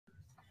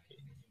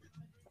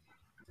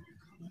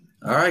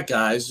All right,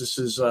 guys. This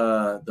is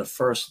the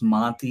first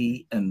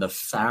Monty and the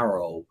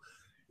Pharaoh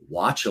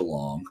watch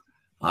along,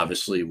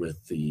 obviously,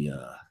 with the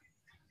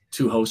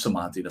two hosts of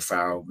Monty the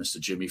Pharaoh, Mr.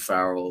 Jimmy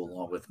Farrell,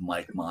 along with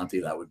Mike Monty.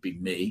 That would be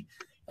me.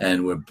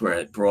 And we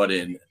brought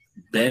in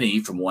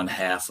Benny from one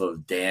half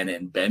of Dan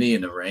and Benny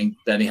in the ring.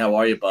 Benny, how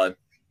are you, bud?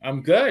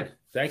 I'm good.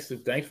 Thanks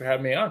for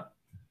having me on.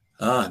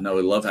 No,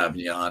 we love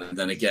having you on. And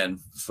then again,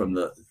 from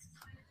the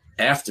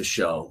after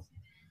show,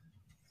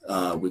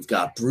 we've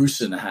got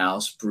Bruce in the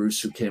house.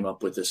 Bruce, who came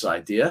up with this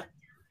idea.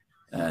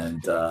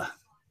 And,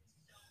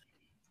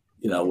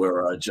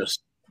 we're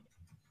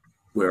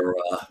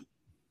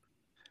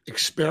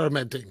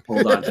experimenting.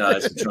 Hold on,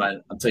 guys.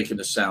 I'm taking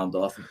the sound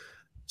off.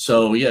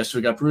 So, yes,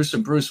 we got Bruce.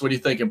 And Bruce, what are you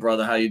thinking,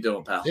 brother? How you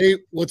doing, pal? Hey,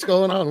 what's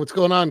going on? What's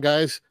going on,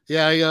 guys?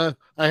 Yeah,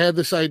 I had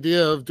this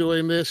idea of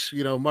doing this.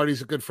 You know,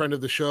 Marty's a good friend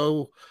of the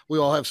show. We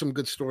all have some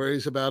good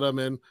stories about him,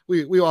 and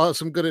we all have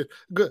some good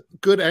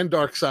and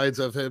dark sides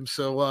of him.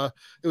 So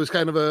it was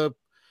kind of a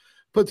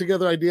put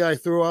together idea I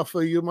threw off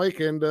of you,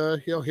 Mike, and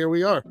here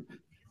we are.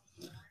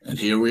 And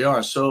here we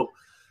are. So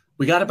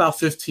we got about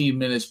 15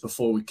 minutes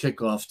before we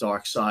kick off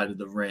Dark Side of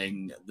the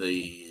Ring,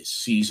 the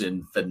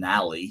season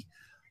finale.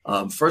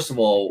 First of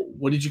all,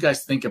 what did you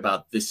guys think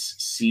about this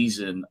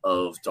season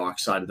of Dark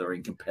Side of the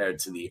Ring compared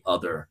to the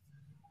other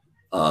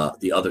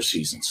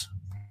seasons?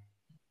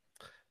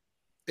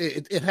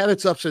 It had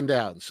its ups and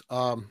downs.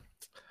 I'm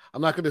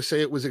not going to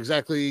say it was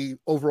exactly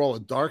overall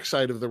a dark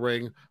side of the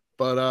ring,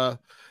 but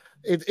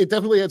it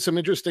definitely had some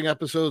interesting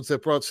episodes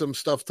that brought some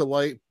stuff to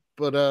light.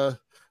 But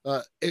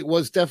it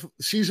was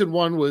season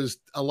one was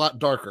a lot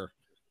darker.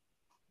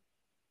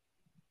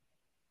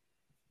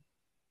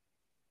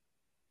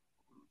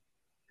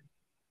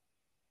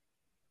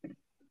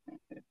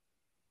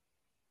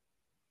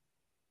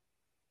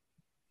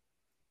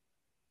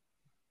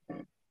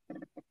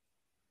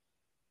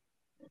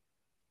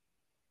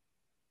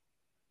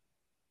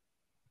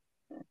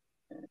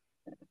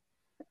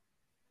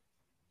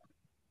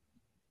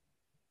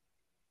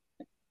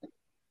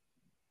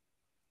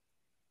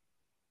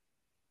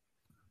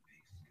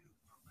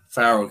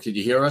 Farrell, can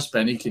you hear us?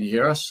 Benny, can you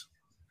hear us?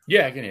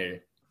 Yeah, I can hear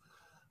you.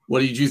 What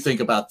did you think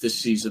about this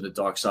season of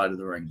Dark Side of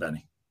the Ring,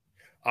 Benny?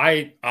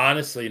 I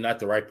honestly not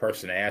the right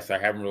person to ask. I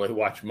haven't really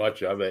watched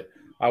much of it.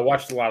 I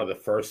watched a lot of the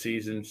first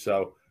season,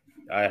 so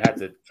I had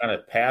to kind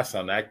of pass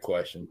on that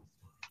question.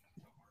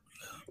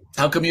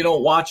 How come you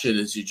don't watch it?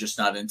 Is you just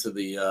not into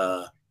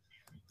the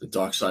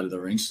Dark Side of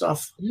the Ring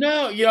stuff?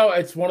 No,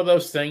 it's one of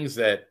those things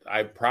that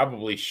I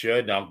probably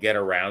should, and I'll get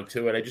around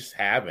to it. I just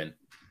haven't.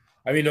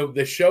 I mean,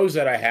 the shows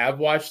that I have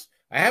watched,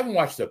 I haven't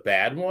watched a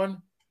bad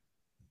one.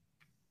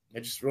 I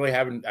just really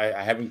haven't.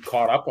 I haven't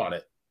caught up on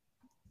it.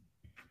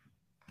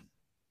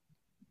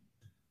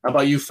 How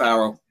about you,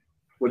 Farrell?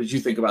 What did you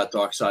think about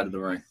Dark Side of the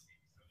Ring?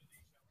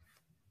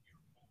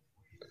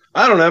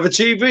 I don't have a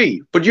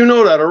TV, but you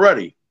know that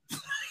already.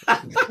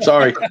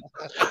 Sorry.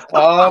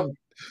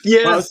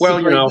 Yeah. Well,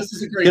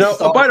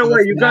 by the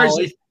way,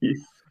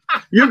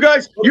 you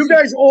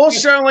guys all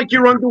sound like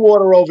you're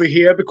underwater over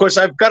here because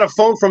I've got a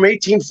phone from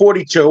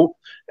 1842,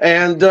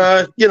 and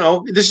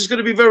this is going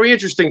to be very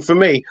interesting for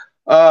me.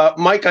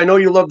 Mike, I know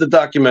you love the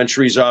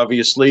documentaries,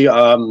 obviously.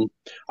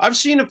 I've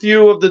seen a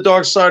few of the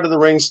Dark Side of the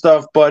Ring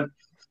stuff, but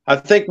I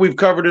think we've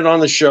covered it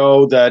on the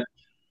show that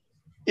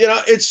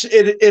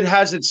it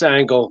has its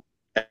angle.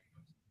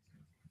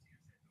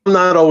 I'm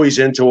not always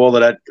into all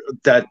of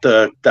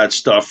that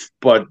stuff,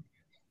 but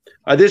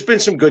there's been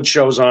some good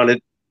shows on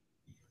it.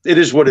 It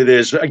is what it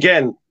is.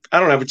 Again, I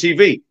don't have a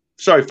TV.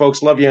 Sorry,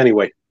 folks. Love you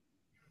anyway.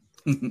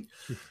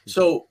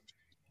 So,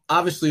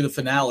 obviously, the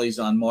finale's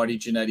on Marty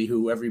Jannetty,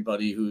 who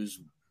everybody who's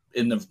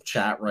in the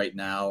chat right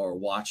now or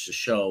watched the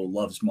show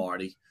loves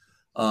Marty.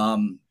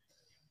 Benny,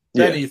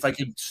 if I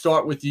could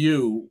start with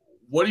you,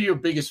 what are your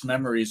biggest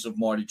memories of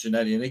Marty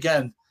Jannetty? And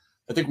again,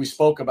 I think we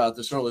spoke about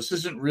this earlier. This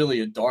isn't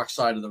really a Dark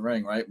Side of the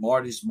Ring, right?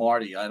 Marty's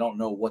Marty. I don't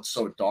know what's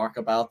so dark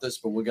about this,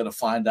 but we're going to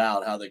find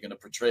out how they're going to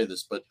portray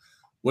this. But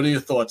what are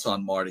your thoughts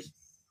on Marty?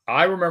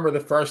 I remember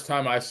the first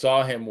time I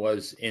saw him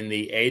was in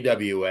the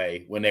AWA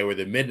when they were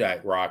the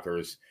Midnight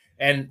Rockers.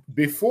 And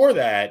before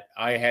that,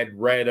 I had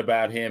read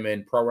about him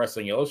in Pro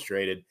Wrestling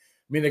Illustrated. I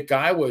mean, the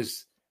guy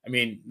was an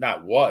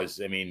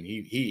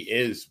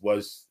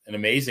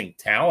amazing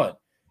talent.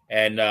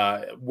 And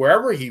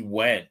wherever he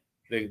went,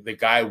 the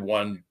guy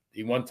won.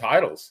 He won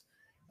titles.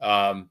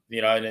 And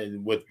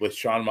with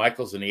Shawn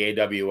Michaels in the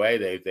AWA,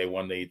 they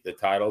won the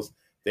titles.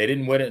 They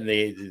didn't win it in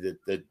the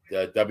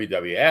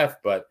WWF,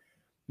 but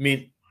I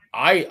mean,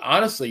 I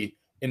honestly,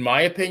 in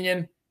my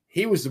opinion,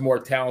 he was the more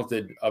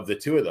talented of the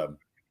two of them.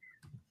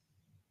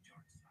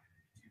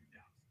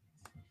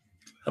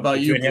 How about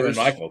you, Bruce?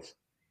 Michaels?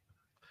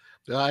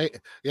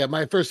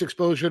 My first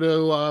exposure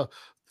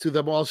to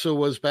them also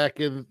was back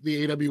in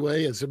the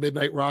AWA as the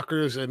Midnight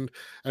Rockers and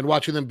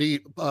watching them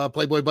beat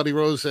Playboy Buddy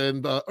Rose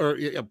and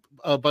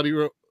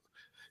Buddy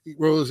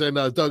Rose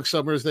and Doug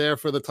Summers there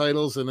for the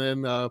titles, and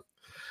then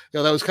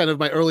that was kind of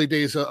my early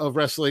days of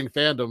wrestling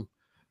fandom.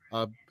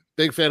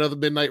 Big fan of the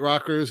Midnight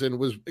Rockers and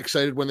was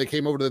excited when they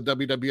came over to the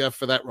WWF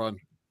for that run.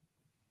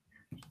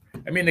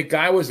 I mean, the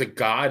guy was a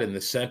god in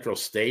the Central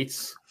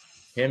States.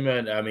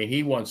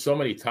 He won so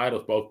many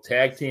titles, both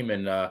tag team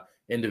and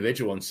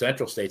individual in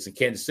Central States in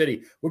Kansas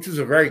City, which was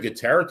a very good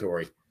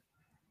territory.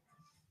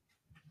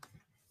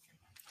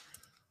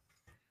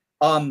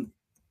 You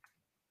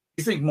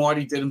think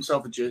Marty did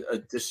himself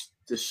a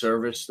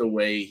disservice the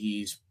way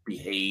he's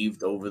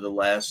behaved over the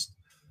last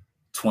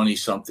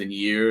 20-something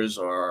years,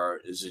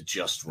 or is it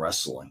just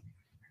wrestling?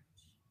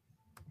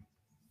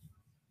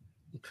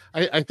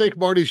 I think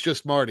Marty's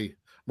just Marty.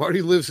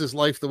 Marty lives his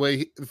life the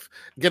way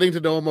getting to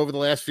know him over the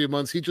last few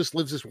months, he just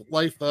lives his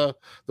life the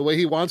way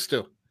he wants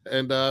to.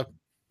 And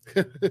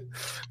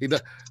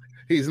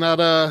he's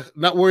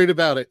not worried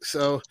about it.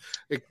 So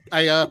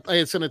I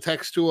had sent a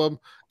text to him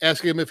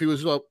asking him if he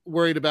was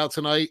worried about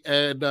tonight,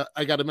 and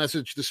I got a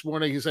message this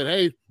morning. He said,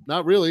 "Hey,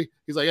 not really."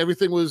 He's like,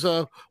 "Everything was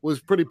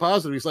pretty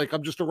positive." He's like,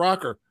 "I'm just a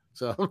rocker."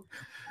 So,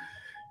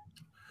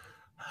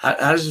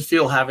 how does it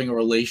feel having a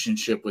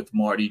relationship with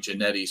Marty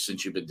Jannetty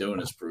since you've been doing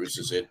this, Bruce?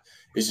 Is it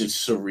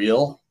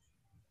surreal?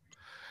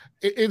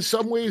 In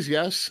some ways,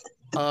 yes.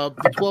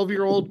 The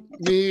 12-year-old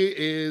me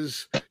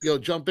is,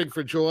 jumping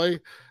for joy.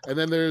 And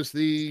then there's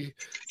the,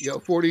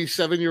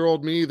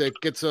 47-year-old me that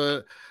gets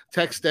a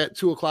text at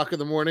 2:00 in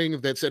the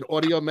morning that's an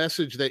audio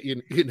message that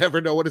you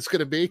never know what it's going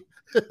to be.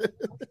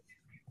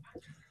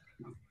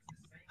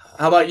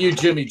 How about you,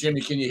 Jimmy? Jimmy,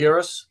 can you hear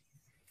us?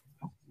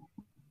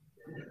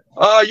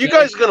 You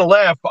guys are going to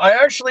laugh. I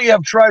actually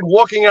have tried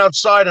walking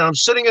outside, and I'm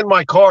sitting in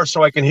my car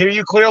so I can hear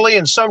you clearly,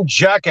 and some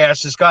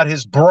jackass has got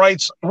his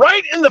brights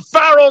right in the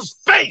Pharaoh's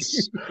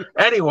face.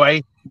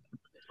 Anyway,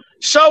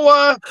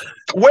 so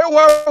where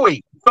were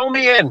we? Fill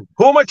me in.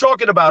 Who am I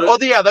talking about? Oh,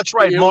 yeah, that's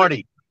right,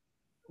 Marty.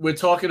 We're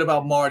talking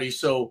about Marty.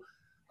 So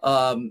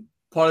part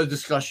of the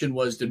discussion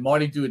was, did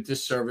Marty do a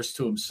disservice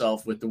to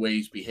himself with the way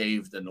he's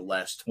behaved in the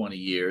last 20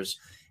 years?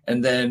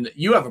 And then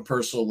you have a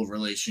personal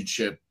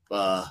relationship,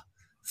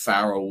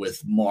 Farrell,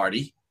 with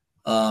Marty.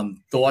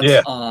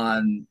 Thoughts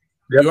on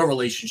your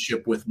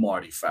relationship with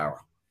Marty, Farrell?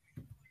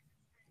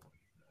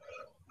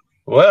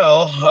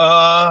 Well,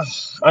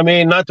 I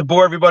mean, not to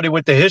bore everybody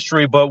with the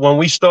history, but when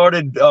we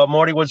started,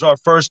 Marty was our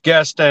first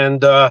guest,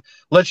 and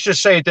let's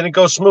just say it didn't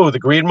go smooth.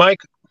 Agreed,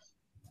 Mike?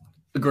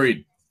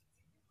 Agreed.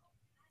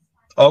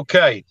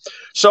 Okay.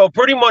 So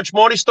pretty much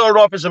Marty started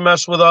off as a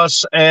mess with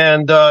us,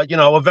 and,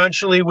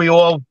 eventually we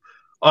all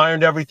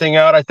ironed everything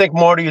out. I think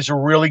Marty is a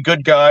really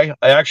good guy.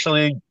 I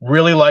actually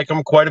really like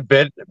him quite a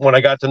bit when I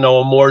got to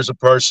know him more as a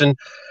person.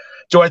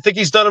 Do I think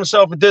he's done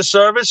himself a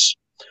disservice?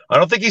 I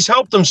don't think he's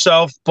helped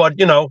himself, but,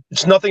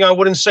 it's nothing I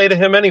wouldn't say to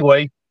him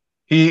anyway.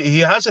 He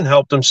hasn't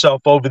helped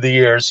himself over the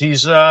years.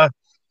 He's, I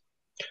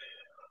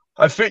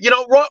feel,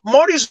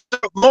 Marty's a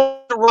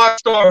rock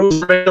star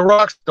who's a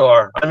rock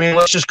star. I mean,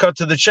 let's just cut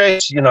to the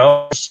chase,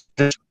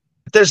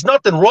 There's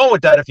nothing wrong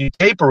with that if you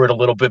taper it a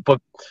little bit, but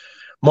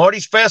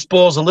Marty's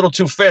fastball is a little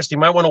too fast. He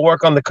might want to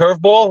work on the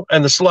curveball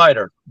and the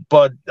slider,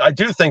 but I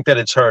do think that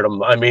it's hurt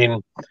him. I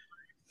mean,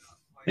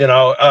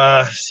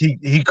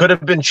 he could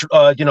have been,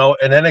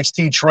 an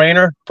NXT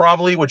trainer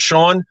probably with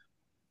Sean.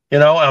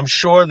 I'm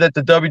sure that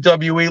the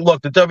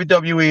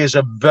WWE is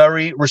a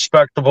very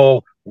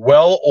respectable,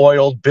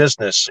 well-oiled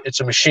business.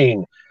 It's a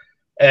machine.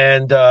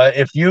 And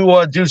if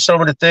you do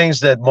some of the things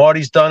that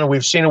Marty's done, and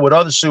we've seen it with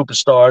other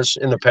superstars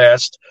in the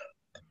past,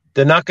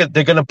 they're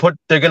going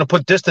to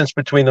put distance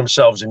between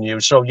themselves and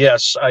you. So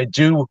yes, I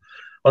do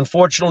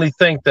unfortunately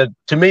think that,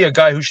 to me, a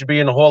guy who should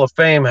be in the Hall of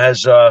Fame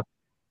has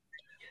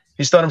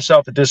he's done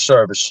himself a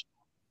disservice.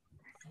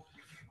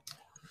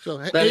 So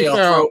Benny,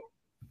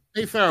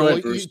 hey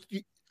Farrell,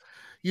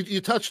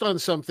 you touched on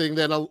something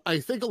that I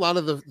think a lot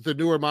of the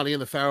newer Monty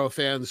and the Pharaoh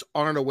fans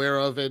aren't aware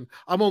of, and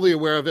I'm only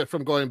aware of it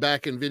from going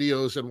back in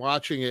videos and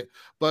watching it.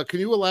 But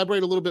can you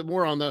elaborate a little bit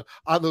more on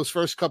those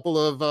first couple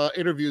of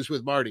interviews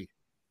with Marty?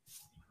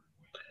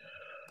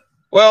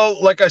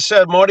 Well, like I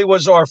said, Marty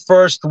was our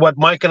first, what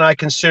Mike and I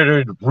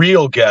considered,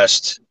 real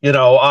guest.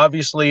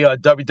 Obviously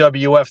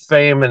WWF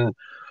fame and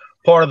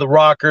part of the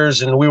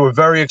Rockers, and we were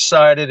very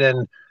excited.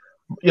 And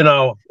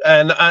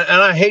and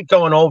I hate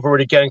going over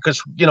it again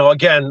because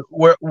again,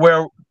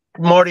 we're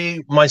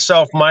Marty,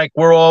 myself, Mike,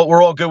 we're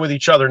all good with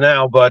each other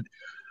now. But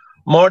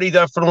Marty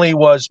definitely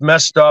was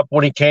messed up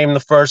when he came the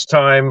first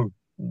time,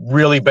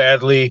 really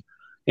badly.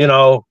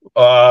 The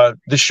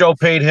show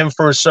paid him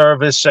for a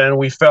service, and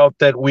we felt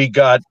that we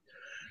got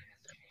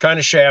kind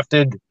of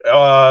shafted,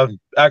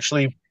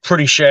 actually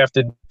pretty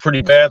shafted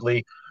pretty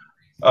badly.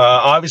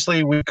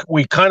 Obviously,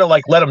 we kind of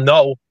let him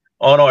know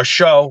on our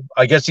show.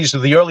 I guess these are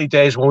the early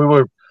days when we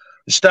were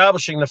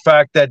establishing the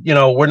fact that,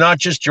 we're not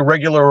just your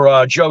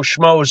regular Joe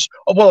Schmoes.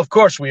 Oh, well, of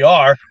course we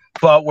are,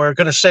 but we're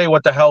going to say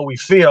what the hell we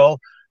feel.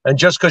 And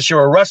just because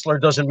you're a wrestler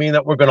doesn't mean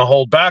that we're going to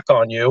hold back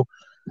on you.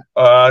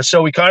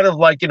 So we kind of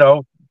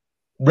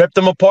ripped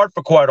him apart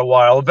for quite a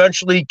while.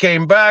 Eventually he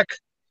came back,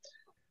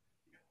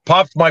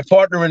 popped my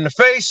partner in the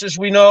face, as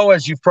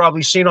you've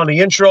probably seen on the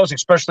intros,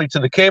 especially to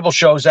the cable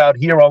shows out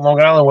here on Long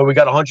Island, where we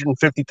got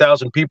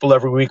 150,000 people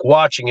every week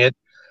watching it.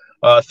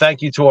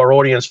 Thank you to our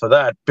audience for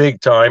that,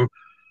 big time.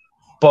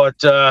 But,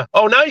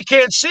 now you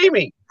can't see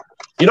me.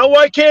 You know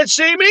why I can't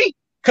see me?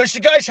 Because the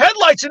guy's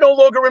headlights are no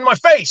longer in my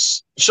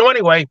face. So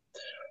anyway,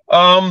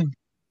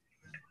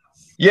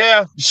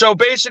 yeah. So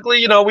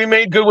basically, we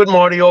made good with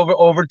Marty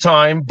over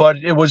time, but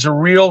it was a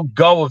real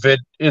go of it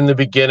in the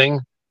beginning,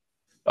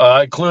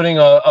 including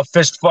a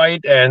fist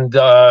fight. And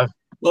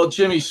well,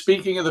 Jimmy,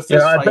 speaking of the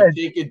fist fight,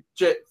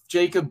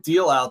 Jacob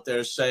Deal out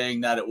there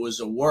saying that it was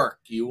a work.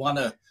 You want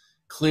to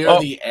clear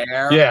the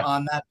air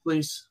on that,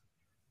 please?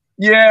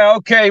 Yeah.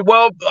 Okay.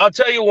 Well, I'll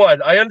tell you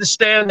what. I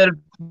understand that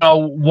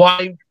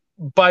why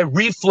by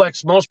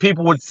reflex most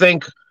people would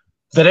think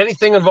that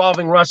anything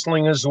involving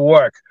wrestling is a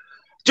work.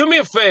 Do me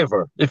a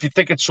favor, if you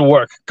think it's a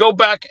work, go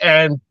back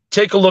and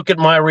take a look at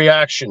my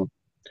reaction.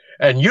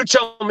 And you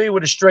tell me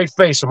with a straight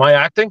face, am I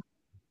acting?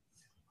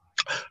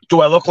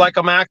 Do I look like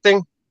I'm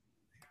acting?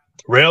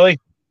 Really?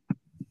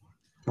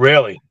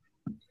 Really?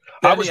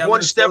 Benny, I was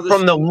one step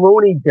from the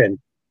loony bin.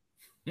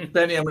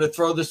 Benny, I'm going to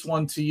throw this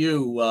one to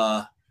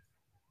you.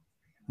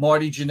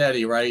 Marty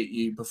Jannetty, right?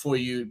 Before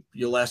your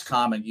last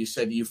comment, you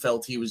said you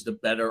felt he was the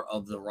better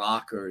of the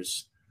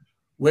Rockers.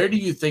 Where do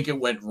you think it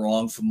went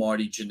wrong for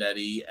Marty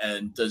Jannetty?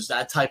 And does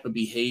that type of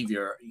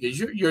behavior, because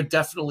you're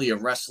definitely a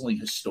wrestling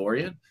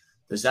historian,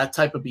 does that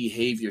type of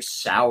behavior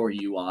sour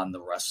you on the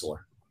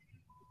wrestler?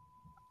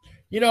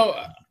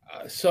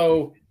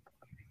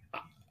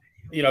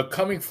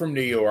 Coming from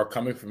New York,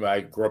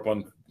 I grew up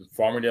on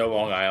Farmingdale,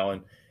 Long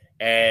Island,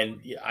 and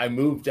I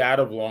moved out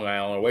of Long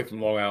Island, away from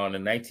Long Island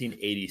in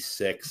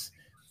 1986.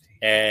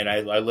 And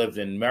I lived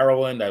in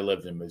Maryland, I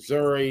lived in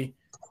Missouri,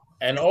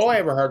 and all I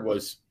ever heard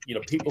was,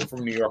 people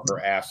from New York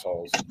are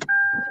assholes.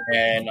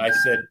 And I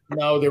said,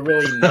 no, they're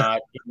really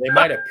not. They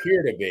might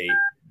appear to be,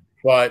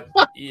 but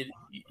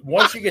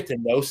once you get to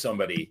know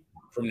somebody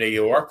from New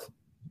York,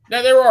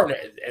 now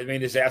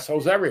there's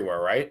assholes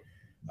everywhere, right?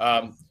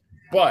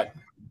 But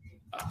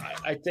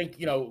I think,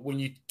 when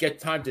you take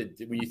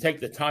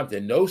the time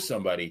to know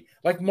somebody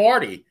like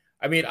Marty,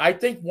 I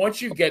think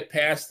once you get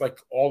past like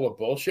all the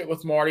bullshit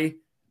with Marty,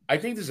 I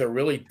think there's a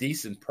really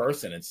decent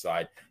person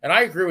inside. And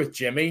I agree with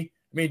Jimmy.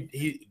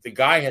 The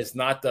guy has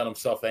not done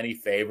himself any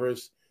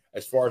favors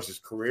as far as his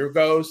career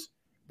goes,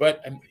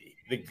 but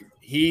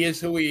he is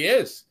who he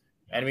is.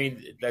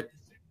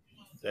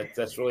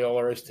 That's really all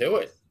there is to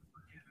it.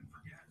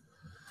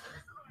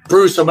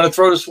 Bruce, I'm going to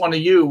throw this one to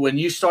you. When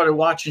you started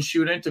watching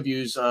Shoot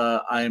Interviews,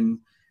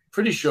 I'm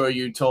pretty sure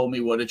you told me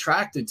what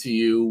attracted to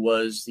you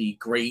was the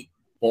great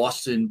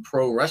Boston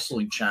Pro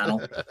Wrestling channel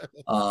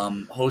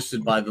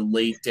hosted by the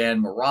late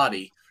Dan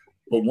Marotti.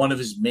 But one of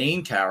his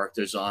main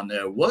characters on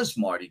there was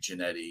Marty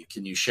Jannetty.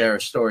 Can you share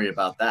a story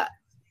about that?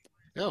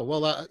 Yeah,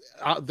 well,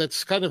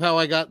 that's kind of how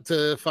I got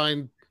to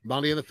find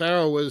Monty and the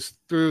Pharaoh, was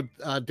through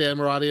Dan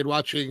Marotti and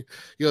watching,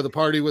 the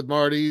Party with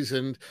Marty's.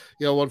 And,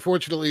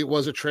 unfortunately, it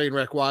was a train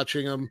wreck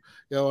watching him,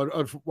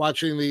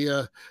 watching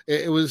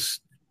it was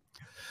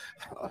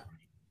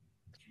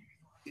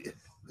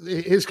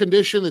his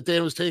condition that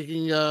Dan was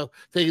taking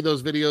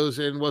those videos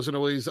in wasn't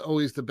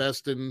always the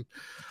best. And,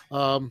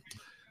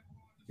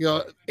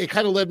 it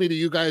kind of led me to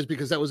you guys,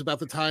 because that was about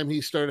the time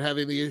he started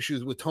having the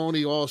issues with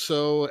Tony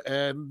also.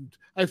 And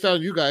I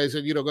found you guys,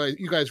 and,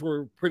 you guys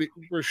were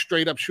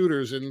straight up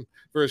shooters, and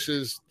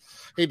versus,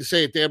 hate to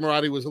say it, Dan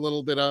Marotti was a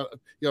little bit,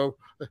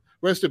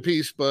 rest in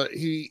peace, but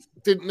he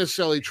didn't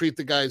necessarily treat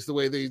the guys the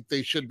way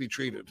they should be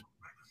treated.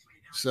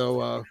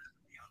 So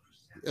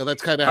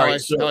that's kind of how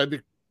I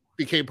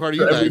became part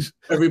of you guys.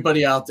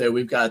 Everybody out there,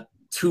 we've got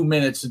 2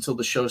 minutes until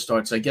the show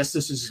starts. I guess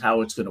this is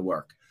how it's going to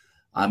work.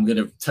 I'm going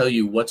to tell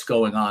you what's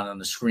going on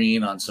the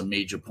screen on some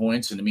major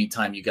points. In the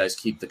meantime, you guys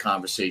keep the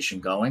conversation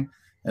going.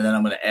 And then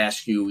I'm going to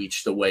ask you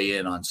each to weigh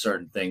in on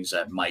certain things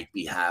that might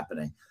be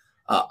happening.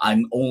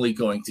 I'm only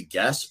going to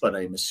guess, but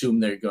I assume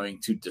they're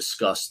going to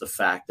discuss the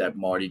fact that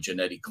Marty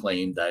Jannetty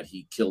claimed that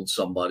he killed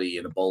somebody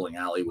in a bowling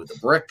alley with a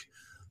brick.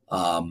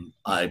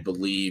 I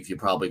believe you're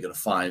probably going to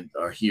find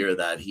or hear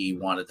that he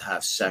wanted to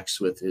have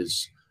sex with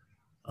his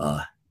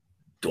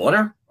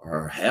daughter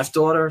or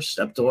half-daughter,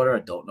 stepdaughter. I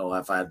don't know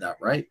if I had that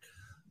right.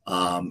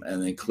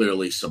 And then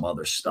clearly some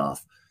other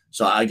stuff.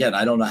 So again,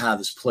 I don't know how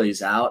this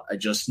plays out. I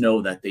just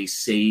know that they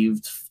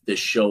saved this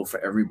show for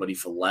everybody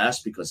for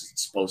last because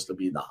it's supposed to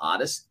be the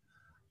hottest.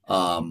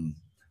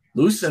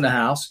 Loose in the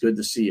house, good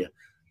to see you.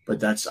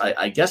 But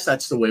I guess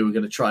that's the way we're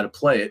going to try to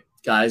play it,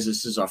 guys.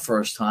 This is our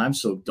first time,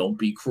 so don't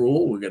be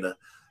cruel. We're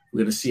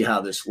gonna see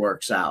how this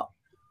works out.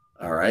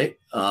 All right.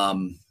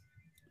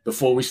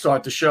 Before we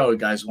start the show, you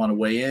guys want to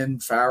weigh in?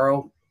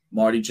 Pharaoh,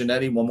 Marty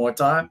Jannetty, one more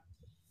time.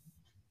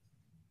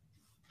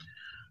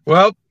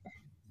 Well,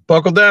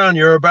 buckle down.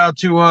 You're about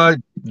to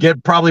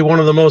get probably one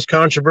of the most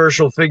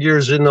controversial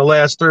figures in the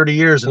last 30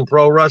 years in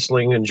pro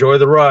wrestling. Enjoy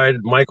the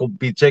ride. Mike will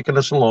be taking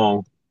us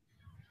along.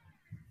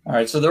 All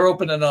right, so they're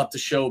opening up the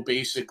show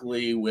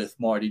basically with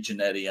Marty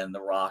Jannetty and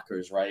the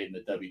Rockers, right, in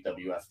the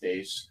WWF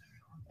days.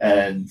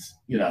 And,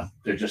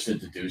 they're just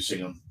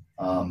introducing them.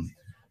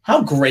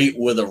 How great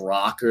were the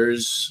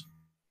Rockers?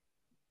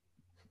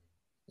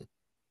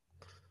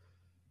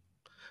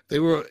 They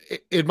were,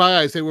 in my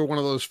eyes, they were one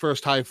of those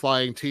first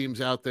high-flying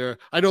teams out there.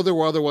 I know there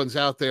were other ones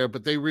out there,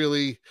 but they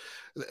really,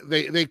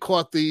 they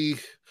caught the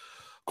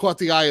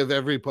eye of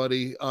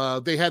everybody.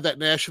 They had that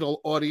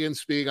national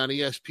audience being on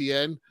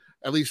ESPN.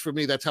 At least for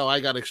me, that's how I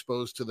got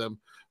exposed to them.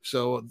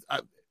 So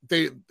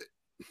they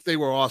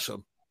were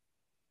awesome.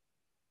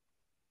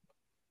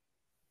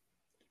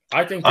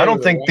 I think I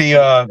don't think the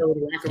Rock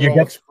and Roll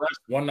Express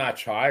one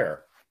notch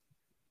higher.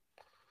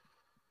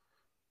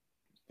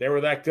 They were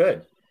that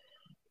good.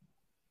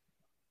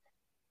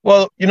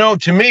 Well,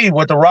 to me,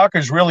 what the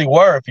Rockers really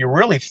were, if you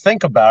really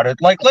think about it,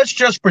 like, let's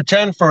just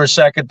pretend for a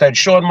second that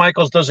Shawn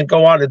Michaels doesn't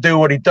go on to do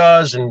what he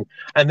does and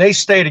they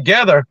stay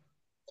together.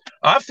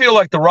 I feel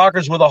like the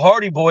Rockers were the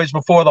Hardy Boys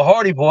before the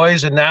Hardy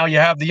Boys, and now you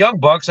have the Young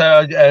Bucks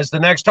as the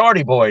next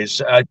Hardy Boys.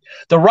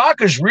 The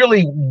Rockers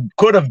really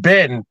could have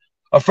been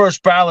a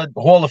first ballot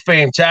Hall of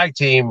Fame tag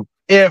team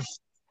if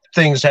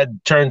things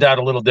had turned out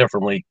a little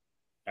differently.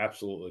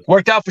 Absolutely.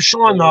 Worked out for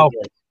Shawn, though.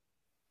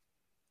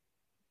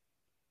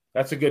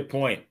 That's a good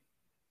point.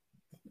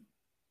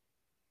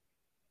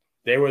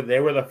 They were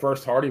the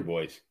first Hardy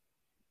Boys.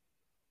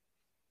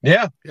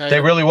 Yeah,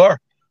 they really were.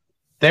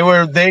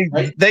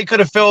 They could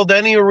have filled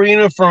any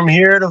arena from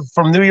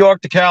New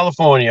York to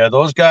California.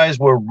 Those guys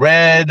were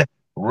red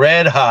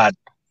hot.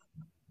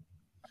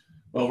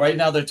 Well, right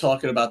now they're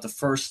talking about the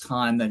first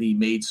time that he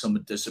made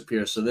someone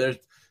disappear. So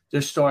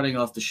they're starting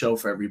off the show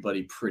for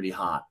everybody pretty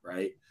hot,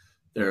 right?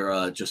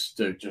 They're just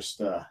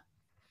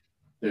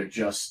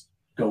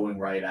going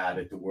right at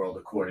it, the world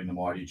according to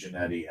Marty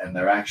Jannetty, and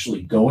they're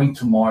actually going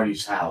to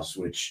Marty's house,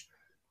 which,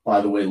 by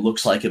the way,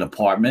 looks like an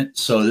apartment.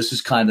 So this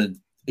is kind of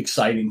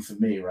exciting for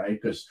me, right?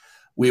 Because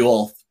we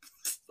all,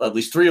 at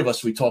least three of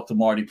us, we talk to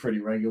Marty pretty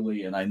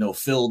regularly, and I know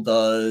Phil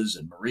does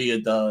and Maria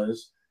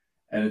does,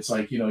 and it's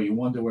like, you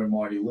wonder where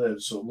Marty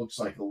lives, so it looks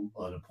like an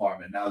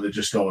apartment. Now they're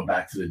just going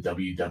back to the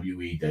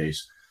WWE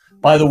days.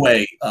 By the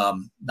way,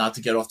 not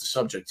to get off the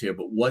subject here,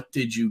 but what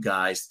did you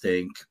guys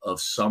think of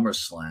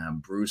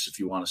SummerSlam? Bruce, if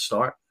you want to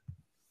start.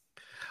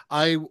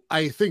 I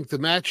think the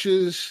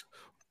matches,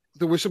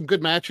 there were some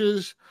good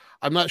matches.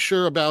 I'm not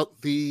sure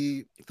about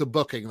the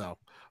booking, though.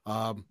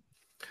 I'm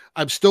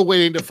still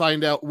waiting to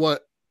find out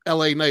what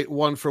LA Knight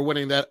won for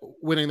winning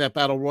that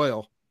Battle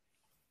Royal.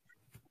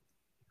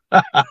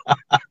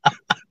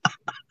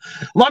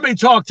 Let me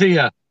talk to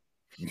you.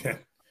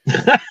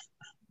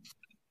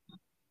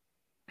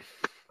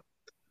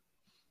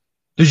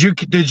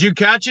 Did you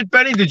catch it,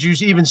 Benny? Did you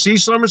even see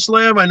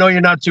SummerSlam? I know you're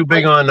not too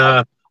big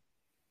on.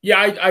 Yeah,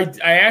 I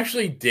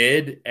actually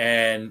did,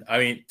 and I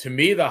mean, to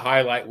me, the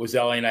highlight was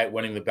LA Knight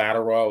winning the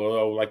Battle Royal.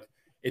 Although, like,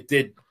 it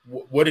did.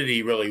 What did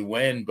he really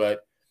win?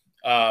 But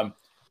as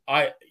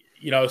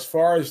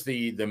far as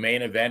the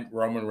main event,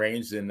 Roman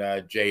Reigns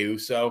and Jey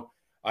Uso,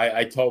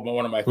 I told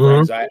one of my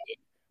friends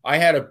I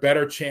had a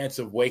better chance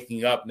of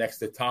waking up next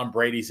to Tom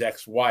Brady's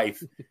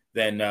ex-wife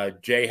than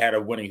Jey had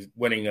of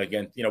winning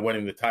against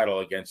winning the title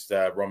against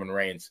Roman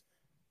Reigns.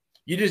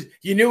 You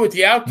knew what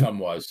the outcome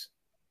was.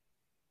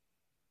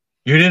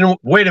 You didn't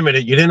wait a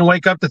minute. You didn't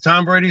wake up to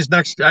Tom Brady's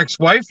next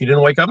ex-wife. You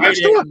didn't wake up next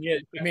to her.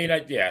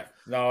 Yeah,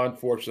 no,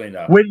 unfortunately,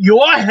 no. With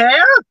your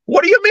hair?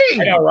 What do you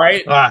mean? I know,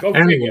 right? Go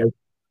anyway.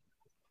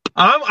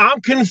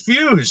 I'm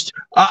confused.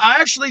 I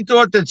actually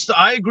thought that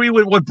I agree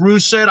with what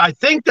Bruce said. I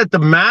think that the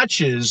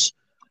matches,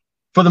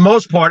 for the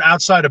most part,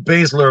 outside of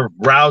Baszler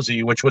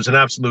Rousey, which was an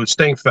absolute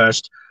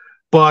stinkfest,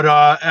 but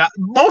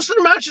most of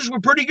the matches were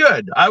pretty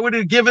good. I would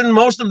have given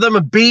most of them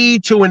a B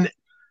to an.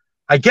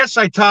 I guess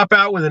I top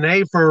out with an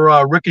A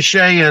for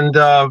Ricochet and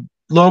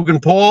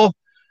Logan Paul.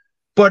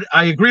 But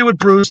I agree with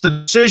Bruce. The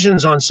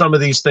decisions on some of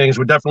these things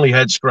were definitely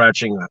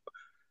head-scratching.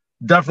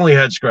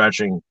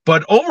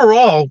 But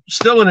overall,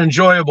 still an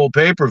enjoyable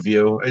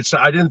pay-per-view.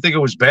 I didn't think it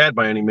was bad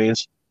by any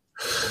means.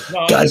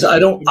 No, guys, I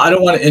don't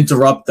want to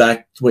interrupt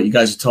that, what you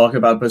guys are talking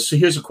about. But so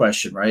here's a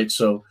question, right?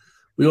 So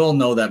we all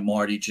know that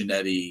Marty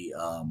Jannetty,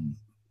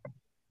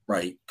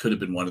 right, could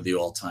have been one of the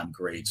all-time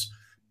greats.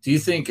 Do you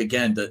think,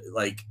 again,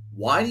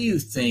 why do you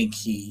think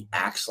he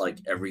acts like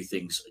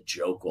everything's a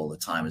joke all the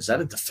time? Is that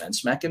a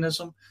defense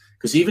mechanism?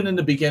 Because even in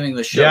the beginning of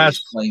the show,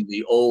 he's playing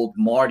the old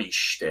Marty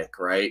shtick,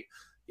 right?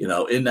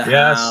 In the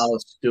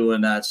house,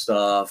 doing that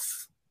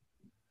stuff.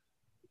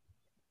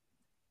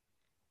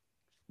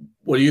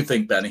 What do you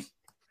think, Benny?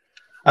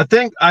 I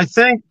think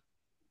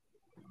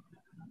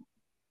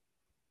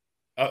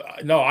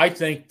no, I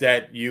think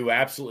that you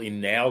absolutely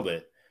nailed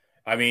it.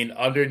 I mean,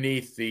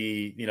 underneath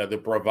the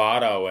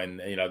bravado and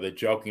the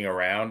joking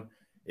around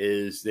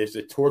there's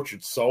a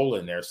tortured soul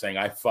in there saying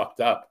I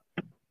fucked up.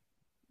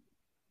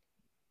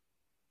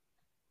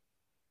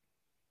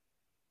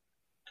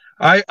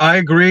 I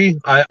agree.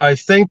 I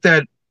think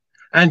that,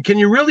 and can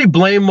you really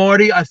blame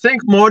Marty? I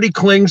think Marty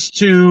clings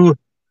to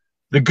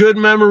the good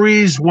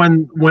memories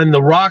when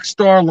the rock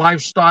star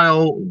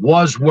lifestyle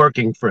was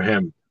working for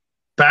him,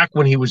 back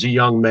when he was a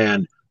young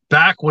man,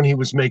 back when he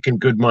was making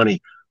good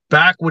money,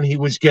 back when he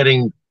was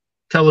getting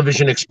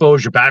television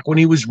exposure, back when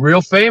he was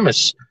real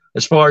famous,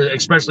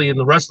 especially in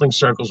the wrestling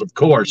circles, of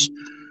course.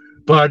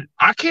 But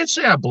I can't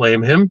say I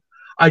blame him.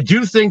 I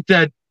do think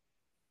that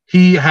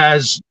he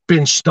has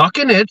been stuck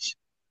in it.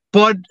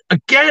 But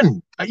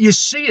again, you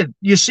see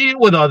it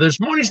with others.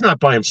 Marty's not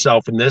by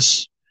himself in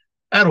this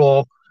at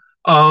all.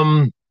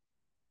 I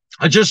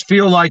just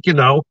feel like,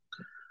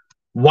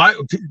 why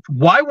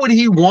would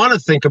he want to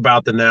think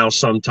about the now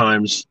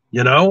sometimes?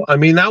 I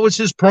mean, that was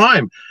his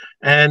prime.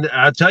 And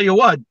I'll tell you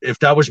what, if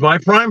that was my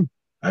prime,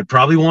 I'd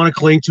probably want to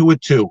cling to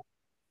it too,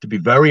 to be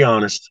very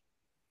honest.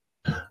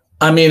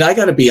 I mean, I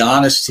got to be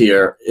honest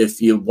here.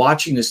 If you're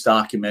watching this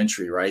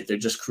documentary, right, they're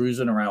just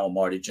cruising around with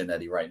Marty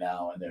Jannetty right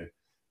now, and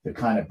they're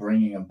kind of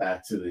bringing him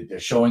back to they're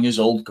showing his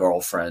old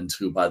girlfriend,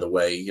 who, by the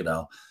way,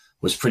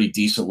 was pretty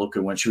decent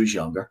looking when she was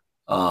younger.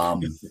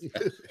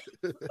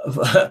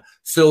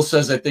 Phil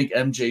says, I think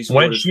MJ's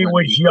when she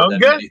was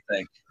younger.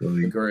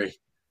 Agree.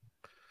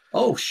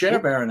 Oh, Cher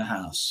Bear in the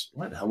house.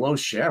 What? Hello,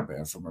 Cher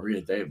Bear from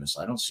Maria Davis.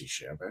 I don't see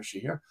Cher Bear. Is she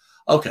here?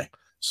 Okay.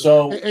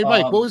 So, hey,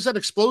 Mike, what was that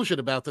explosion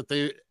about that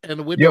they and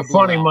the window? You're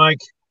funny, out? Mike.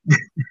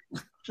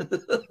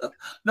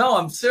 No,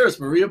 I'm serious.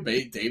 Maria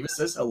Davis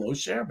says hello,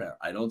 Cher Bear.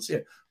 I don't see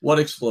it. What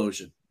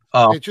explosion?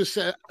 Oh, it just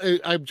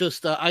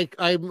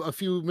I'm a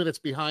few minutes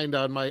behind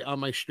on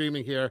my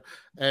streaming here,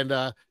 and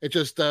it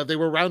just they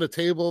were around a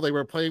table, they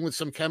were playing with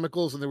some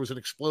chemicals, and there was an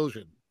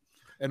explosion,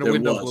 and a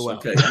window blew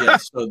out. Okay, yeah,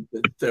 so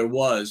there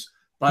was.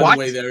 By the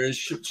way, there is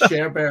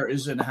Cher Bear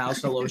is in the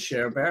house. Hello,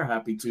 Cher Bear.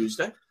 Happy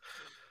Tuesday.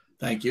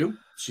 Thank you.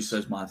 She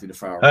says Monty the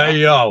Flower. Hey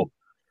yo.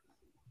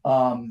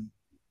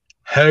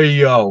 Hey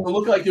yo. It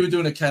looked like they were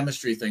doing a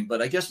chemistry thing,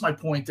 but I guess my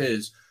point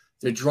is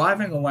they're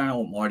driving around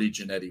with Marty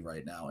Jannetty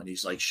right now, and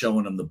he's like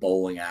showing them the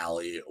bowling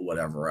alley or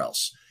whatever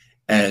else.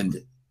 And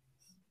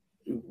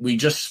we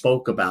just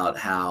spoke about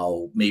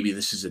how maybe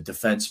this is a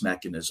defense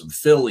mechanism.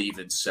 Phil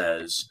even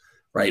says,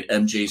 right,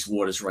 MJ's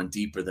waters run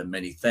deeper than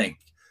many think.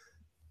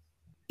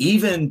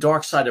 Even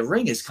Dark Side of the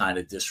Ring is kind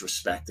of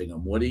disrespecting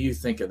him. What do you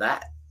think of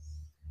that,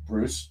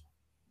 Bruce?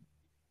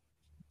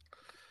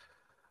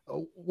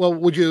 Well,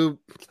 would you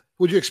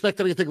expect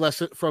anything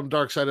less from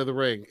Dark Side of the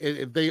Ring?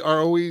 They are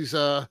always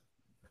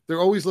they're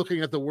always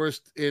looking at the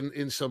worst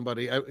in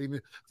somebody. I mean,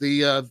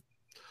 the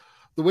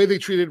way they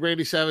treated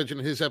Randy Savage in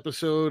his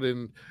episode,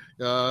 and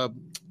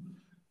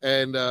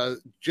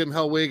Jim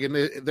Hellwig in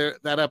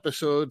that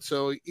episode.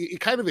 So you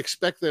kind of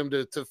expect them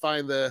to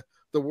find the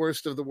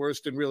worst of the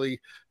worst and really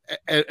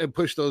and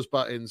push those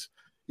buttons.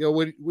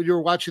 When you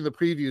were watching the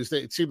previews,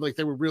 it seemed like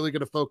they were really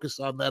going to focus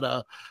on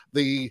that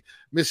the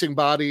missing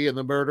body and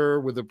the murder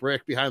with the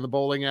brick behind the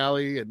bowling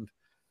alley. And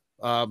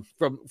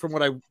from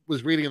what I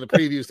was reading in the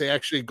previews, they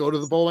actually go to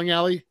the bowling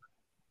alley.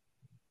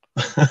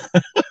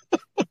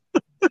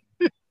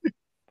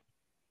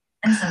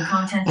 And some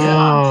content.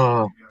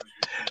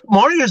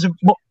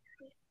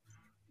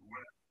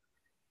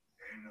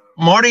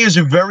 Marty is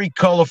a very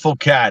colorful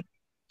cat.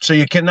 So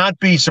you cannot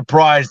be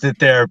surprised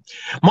that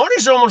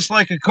Marty's almost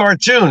like a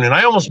cartoon, and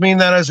I almost mean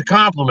that as a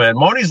compliment.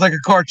 Marty's like a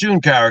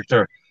cartoon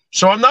character.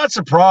 So I'm not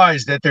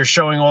surprised that they're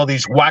showing all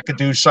these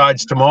wackadoo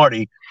sides to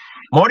Marty.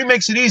 Marty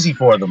makes it easy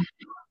for them.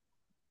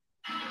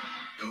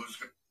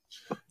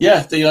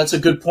 Yeah, that's a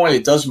good point. He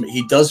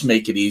does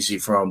make it easy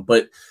for him,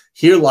 but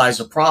here lies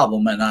a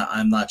problem, and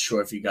I'm not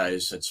sure if you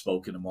guys had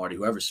spoken to Marty,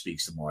 whoever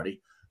speaks to Marty.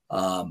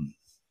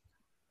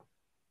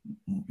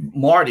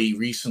 Marty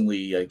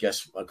recently, I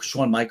guess,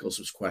 Shawn Michaels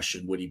was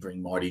questioned, would he bring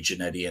Marty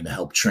Jannetty in to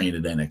help train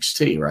at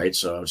NXT, right?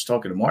 So I was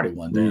talking to Marty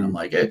one day, and I'm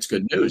like, hey, it's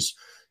good news.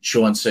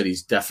 Shawn said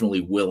he's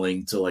definitely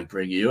willing to,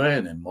 bring you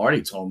in, and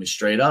Marty told me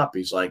straight up,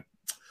 he's like,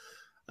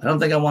 I don't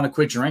think I want to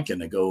quit drinking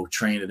to go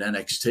train at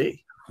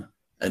NXT.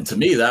 And to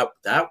me, that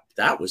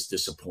was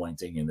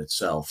disappointing in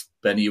itself.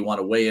 Benny, you want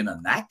to weigh in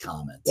on that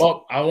comment?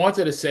 Well, I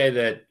wanted to say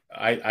that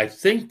I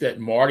think that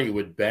Marty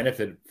would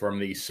benefit from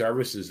the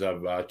services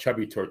of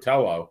Chubby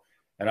Tortello,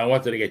 and I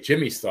wanted to get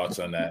Jimmy's thoughts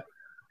on that.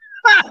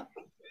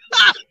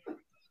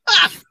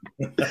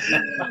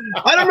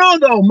 I don't know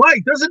though,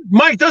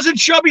 Mike. Doesn't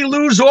Chubby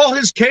lose all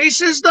his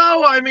cases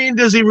though? I mean,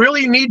 does he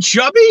really need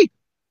Chubby?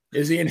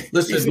 Is he?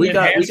 Listen, we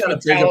got a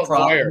bigger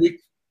problem.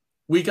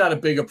 We got a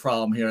bigger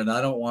problem here, and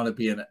I don't want to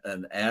be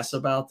an ass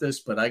about this,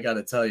 but I got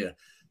to tell you,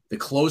 the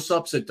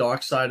close-ups at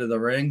Dark Side of the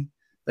Ring,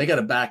 they got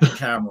to back the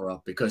camera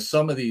up because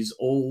some of these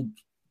old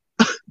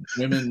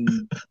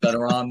women that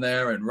are on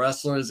there and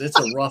wrestlers, it's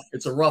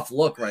a rough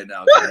look right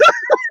now.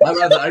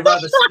 I'd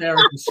rather stare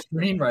at the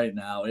screen right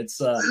now. It's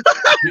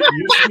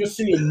you're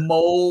seeing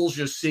moles,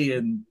 you're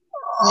seeing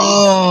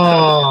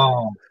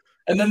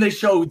and then they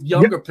show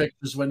younger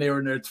pictures when they were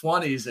in their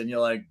 20s, and you're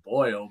like,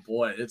 boy, oh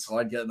boy, it's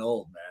hard getting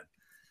old, man.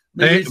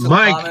 Maybe hey,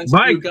 Mike,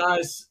 you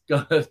guys. Go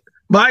ahead.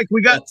 Mike,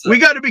 we got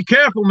to be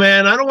careful,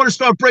 man. I don't want to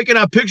start breaking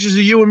out pictures of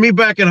you and me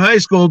back in high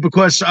school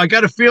because I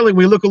got a feeling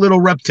we look a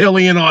little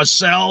reptilian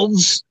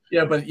ourselves.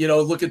 Yeah, but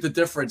look at the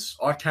difference.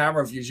 Our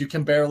camera views, you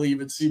can barely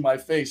even see my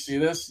face. See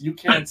this? You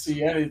can't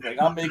see anything.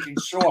 I'm making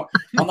sure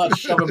I'm not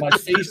shoving my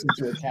face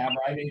into a camera.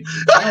 I mean,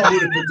 I don't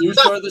need a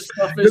producer. This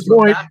stuff is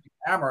back the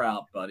camera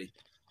out, buddy.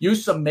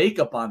 Use some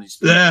makeup on these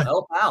people. Yeah.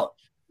 Help out.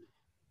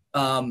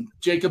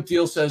 Jacob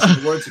Deal says,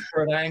 in the words of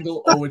Kurt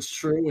Angle, oh, it's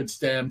true. It's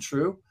damn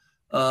true.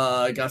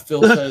 I got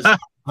Phil says,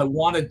 I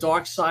want a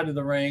Dark Side of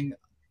the Ring.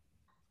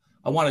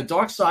 I want a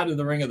Dark Side of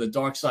the Ring of the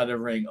Dark Side of the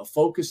Ring, a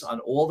focus on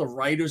all the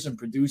writers and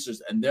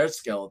producers and their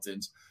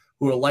skeletons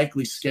who are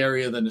likely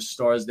scarier than the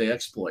stars they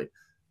exploit.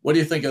 What do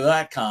you think of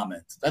that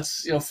comment?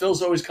 That's,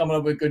 Phil's always coming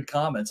up with good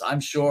comments. I'm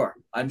sure.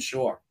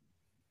 So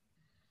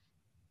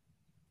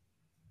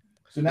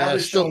now they're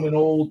showing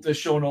old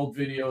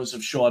videos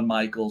of Shawn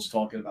Michaels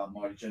talking about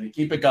Marty Jannetty.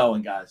 Keep it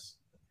going, guys.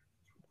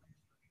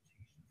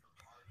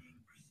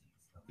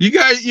 You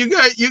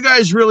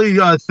guys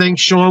really think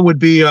Shawn would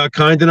be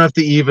kind enough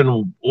to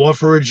even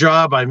offer a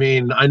job? I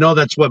mean, I know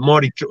that's what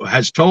Marty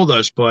has told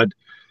us, but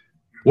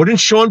wouldn't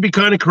Shawn be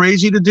kind of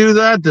crazy to do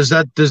that?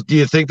 Do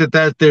you think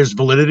that there's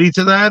validity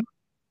to that?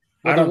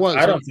 Well,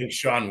 I don't think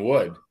Shawn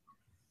would.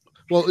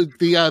 Well,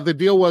 the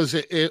deal was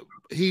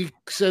he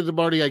said to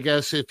Marty, I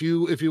guess, if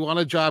you want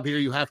a job here,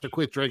 you have to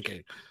quit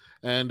drinking,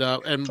 and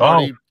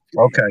Marty,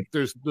 okay,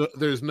 there's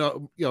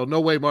no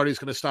way Marty's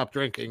going to stop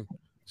drinking,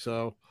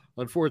 so.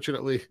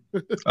 Unfortunately,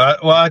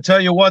 well, I tell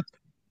you what,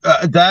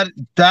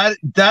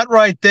 that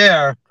right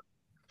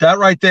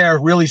there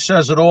really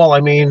says it all.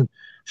 I mean,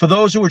 for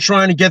those who are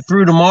trying to get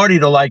through to Marty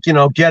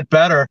to get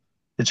better,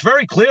 it's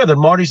very clear that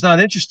Marty's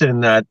not interested in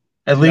that.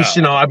 At least,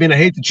 I mean, I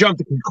hate to jump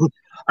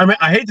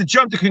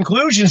to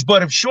conclusions,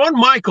 but if Shawn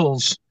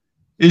Michaels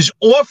is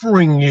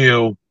offering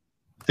you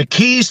the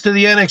keys to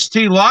the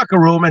NXT locker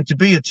room and to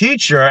be a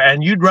teacher,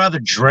 and you'd rather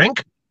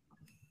drink.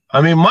 I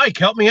mean, Mike,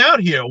 help me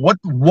out here. What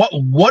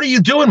are you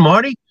doing,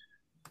 Marty?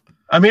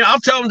 I mean, I'll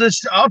tell him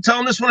this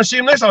when I see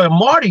him next time.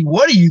 Marty,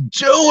 what are you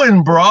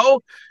doing,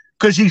 bro?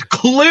 Because he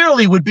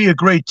clearly would be a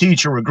great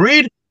teacher.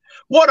 Agreed?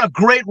 What a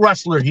great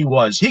wrestler he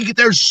was.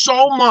 There's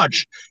so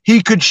much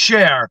he could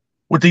share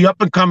with the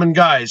up-and-coming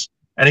guys,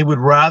 and he would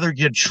rather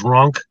get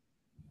drunk.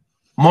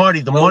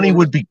 Marty, the money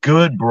would be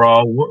good,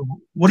 bro.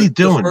 What are you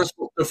doing?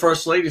 The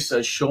first lady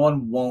says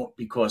Shawn won't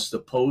because the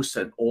post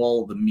and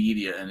all the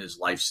media and his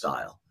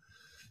lifestyle.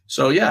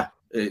 So yeah,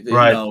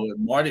 right.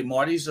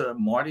 Marty's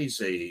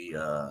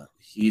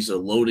he's a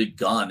loaded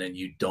gun, and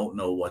you don't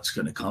know what's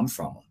going to come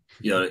from him.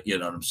 You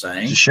know what I'm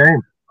saying? It's a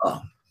shame.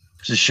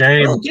 It's a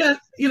shame. Well, yeah,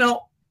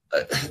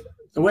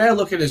 the way I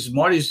look at it is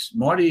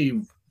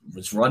Marty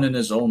was running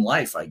his own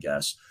life, I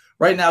guess.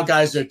 Right now,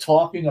 guys, they're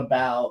talking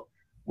about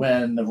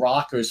when the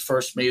Rockers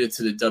first made it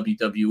to the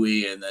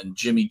WWE, and then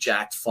Jimmy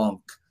Jack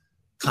Funk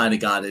kind of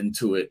got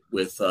into it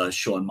with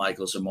Shawn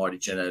Michaels and Marty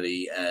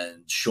Jannetty,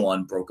 and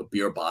Shawn broke a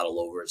beer bottle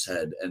over his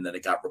head, and then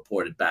it got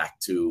reported back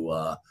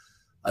to,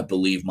 I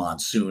believe,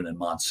 Monsoon, and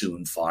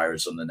Monsoon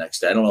fires him the next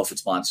day. I don't know if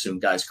it's Monsoon.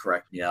 Guys,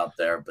 correct me out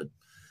there, but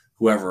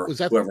whoever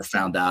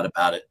found out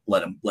about it,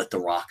 let the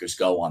Rockers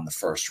go on the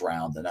first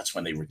round, and that's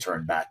when they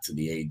returned back to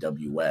the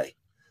AWA.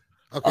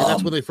 Okay,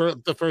 that's when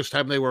the first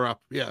time they were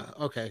up. Yeah,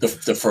 okay.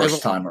 The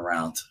first time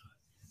around.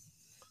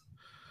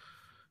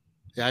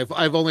 Yeah,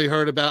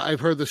 I've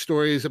heard the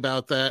stories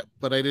about that,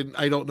 but I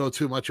don't know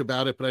too much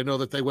about it. But I know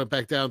that they went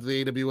back down to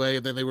the AWA,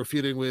 and then they were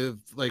feuding with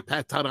like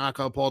Pat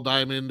Tanaka, Paul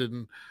Diamond,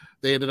 and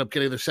they ended up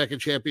getting their second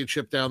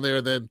championship down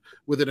there. Then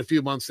within a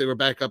few months, they were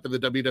back up in the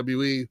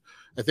WWE.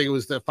 I think it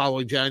was the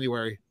following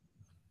January.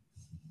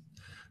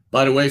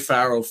 By the way,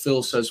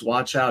 Phil says,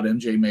 watch out.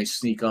 MJ may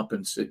sneak up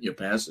and sit in your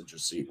passenger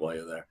seat while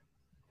you're there.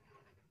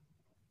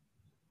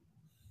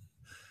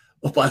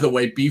 Oh, by the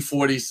way,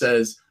 B40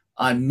 says,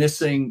 I'm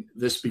missing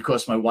this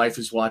because my wife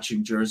is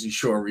watching Jersey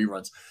Shore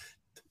reruns.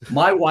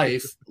 My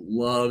wife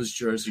loves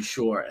Jersey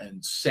Shore,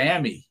 and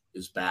Sammy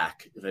is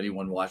back. If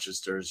anyone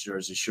watches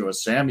Jersey Shore,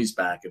 Sammy's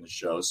back in the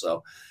show.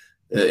 So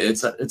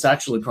it's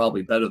actually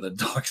probably better than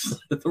Dark Side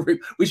of the Ring.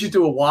 We should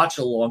do a watch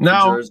along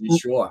for Jersey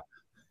Shore.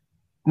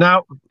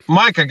 Now,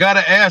 Mike, I got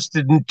to ask,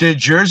 did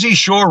Jersey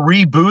Shore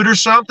reboot or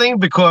something?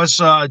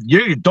 Because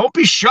you don't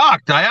be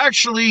shocked. I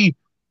actually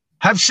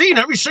have seen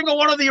every single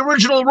one of the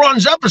original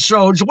runs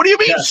episodes. What do you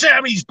mean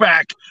Sammy's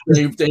back?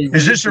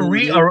 Is this a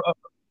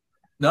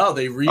No,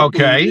 they rebooted.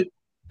 Okay.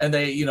 And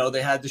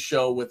they had the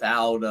show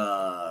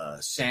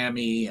without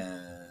Sammy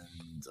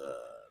and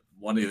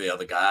one of the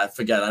other guys. I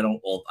forget. I don't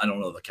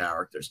know the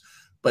characters.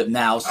 But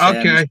now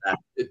Sammy's back.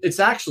 It's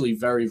actually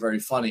very, very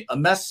funny.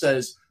 Ames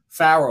says,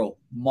 Pharaoh,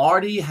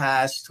 Marty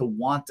has to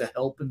want to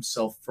help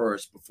himself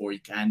first before he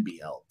can be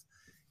helped.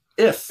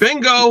 If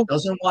Bingo he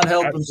doesn't want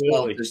help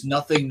himself, there's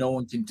nothing no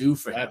one can do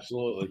for him.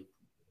 Absolutely.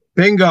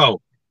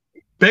 Bingo.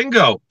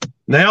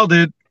 Nailed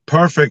it.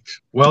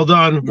 Perfect. Well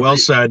done. Well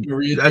said.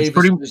 Maria That's Davis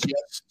pretty. Says,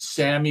 yes,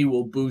 Sammy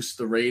will boost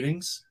the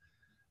ratings,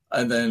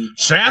 and then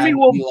Sammy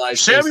will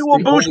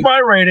boost my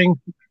rating.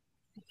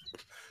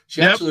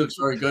 She actually looks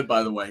very good,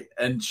 by the way,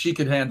 and she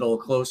can handle a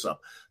close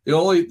up. The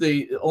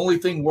only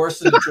thing worse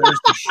than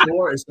Jersey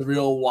Shore is the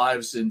Real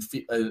Wives and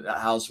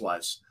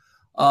Housewives.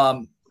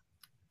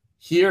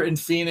 Here in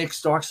Phoenix,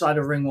 Dark Side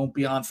of the Ring won't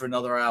be on for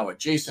another hour.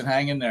 Jason,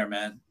 hang in there,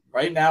 man.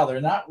 Right now, they're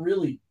not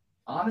really,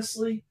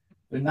 honestly,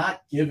 they're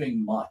not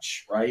giving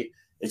much, right?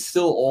 It's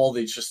still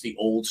just the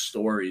old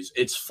stories.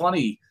 It's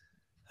funny.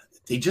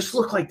 They just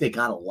look like they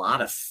got a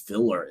lot of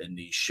filler in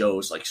these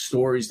shows, like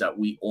stories that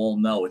we all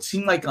know. It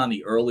seemed like on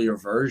the earlier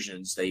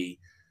versions, they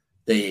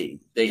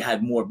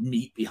had more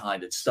meat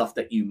behind it, stuff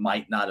that you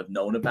might not have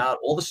known about.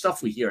 All the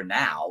stuff we hear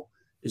now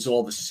is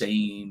all the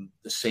same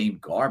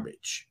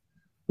garbage.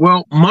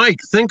 Well, Mike,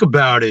 think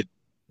about it.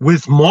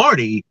 With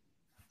Marty,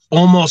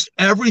 almost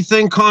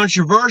everything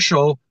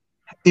controversial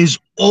is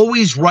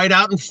always right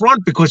out in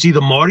front because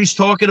either Marty's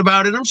talking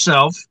about it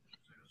himself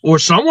or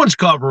someone's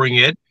covering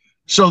it.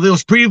 So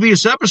those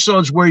previous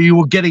episodes where you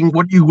were getting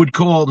what you would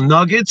call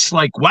nuggets,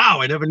 like, wow,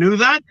 I never knew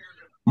that.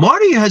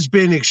 Marty has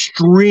been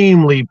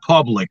extremely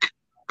public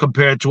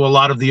compared to a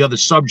lot of the other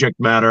subject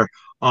matter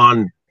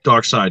on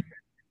Dark Side.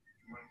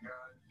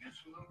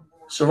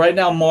 So right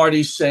now,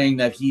 Marty's saying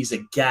that he's a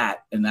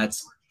gat, and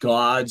that's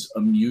God's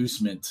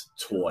amusement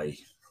toy.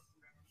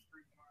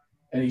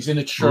 And he's in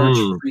a church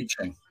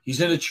preaching. He's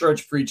in a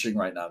church preaching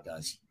right now,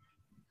 guys.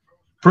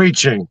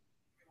 Preaching.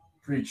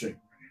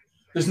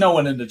 There's no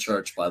one in the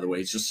church, by the way.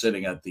 He's just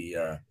sitting at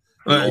the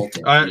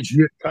altar.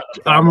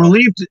 I'm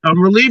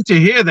relieved to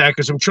hear that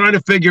because I'm trying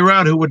to figure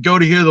out who would go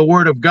to hear the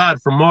word of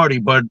God from Marty.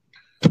 But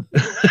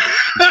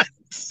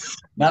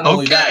not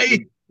only that,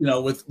 you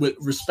know, with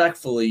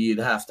respectfully, you'd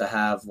have to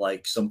have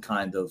like some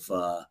kind of,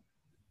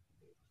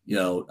 you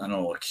know, I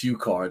don't know, cue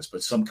cards,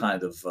 but some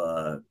kind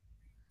of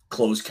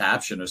closed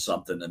caption or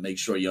something to make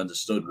sure you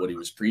understood what he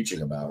was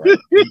preaching about, right?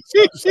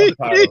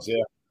 Subtitles,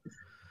 yeah.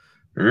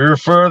 You're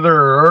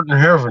further in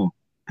heaven.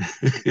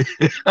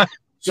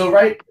 So,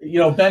 right, you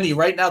know, Benny,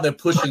 right now they're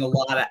pushing a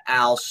lot of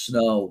Al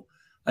Snow.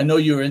 I know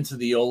you're into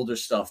the older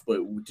stuff, but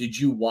did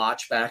you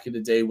watch back in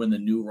the day when the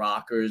New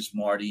Rockers,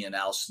 Marty and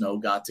Al Snow,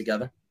 got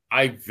together?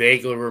 I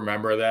vaguely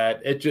remember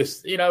that. It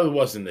just, you know, it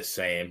wasn't the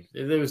same.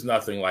 There was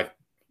nothing like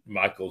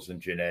Michaels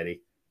and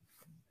Jannetty.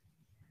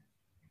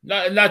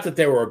 Not that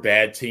they were a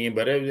bad team,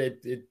 but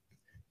it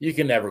you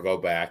can never go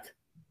back.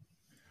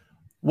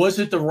 Was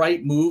it the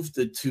right move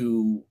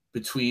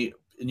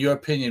in your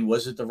opinion,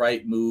 was it the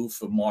right move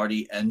for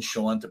Marty and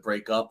Sean to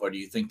break up, or do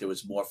you think there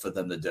was more for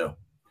them to do?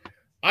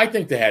 I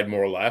think they had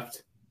more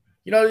left.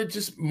 You know,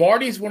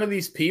 Marty's one of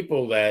these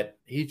people that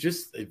he's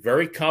just a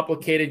very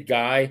complicated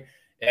guy.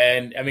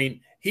 And, I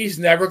mean, he's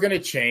never going to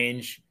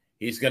change.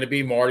 He's going to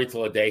be Marty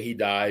till the day he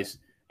dies.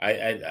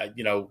 I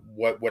you know,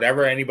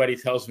 whatever anybody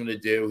tells him to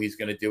do, he's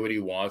going to do what he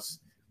wants.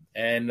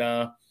 And,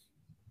 I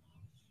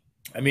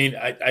mean,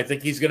 I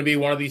think he's going to be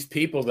one of these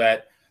people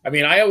that, I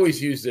mean, I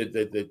always use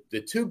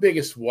the two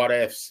biggest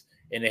what-ifs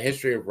in the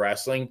history of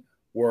wrestling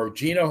were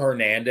Gino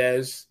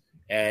Hernandez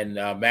and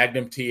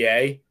Magnum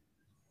TA.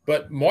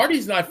 But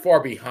Marty's not far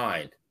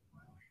behind,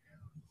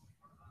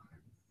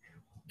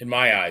 in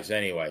my eyes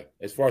anyway,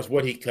 as far as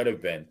what he could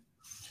have been.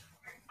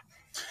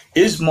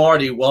 Is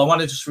Marty, well, I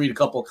want to just read a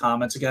couple of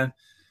comments again.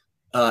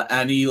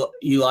 And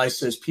Eli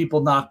says,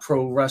 people knock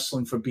pro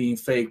wrestling for being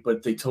fake,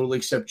 but they totally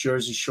accept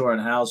Jersey Shore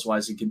and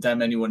Housewives and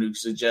condemn anyone who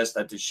suggests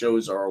that the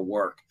shows are a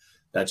work.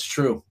 That's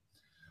true.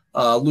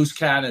 Loose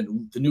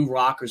Cannon, the New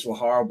Rockers were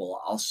horrible.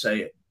 I'll say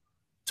it.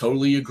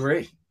 Totally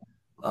agree.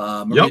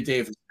 Maria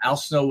Davis, Al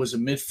Snow was a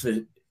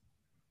midfit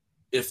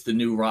if the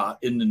New Rock,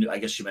 I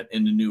guess you meant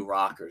in the New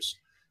Rockers.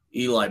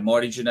 Eli,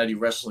 Marty Jannetty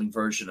wrestling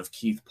version of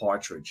Keith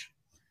Partridge.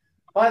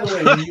 By the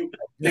way,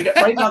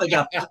 right now they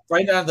got Pat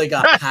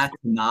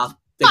Tanaka.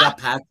 They got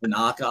Pat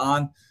Tanaka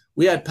on.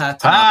 We had Pat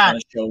Tanaka on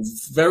the show.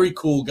 Very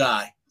cool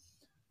guy.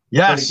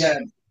 Yes. But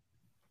again,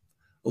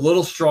 a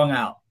little strung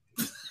out.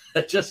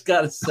 I just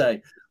got to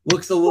say,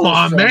 looks a little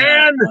strung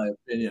out, in my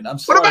opinion. I'm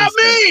sorry. What about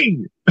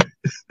me?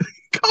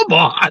 Come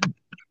on.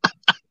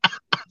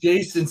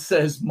 Jason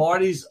says,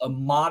 Marty's a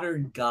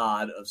modern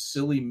god of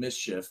silly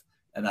mischief,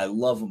 and I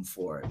love him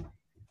for it.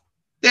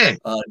 Yeah.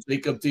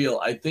 Jacob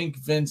Deal, I think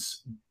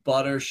Vince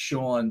butter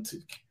Sean to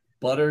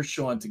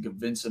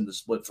convince him to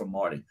split from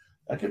Marty.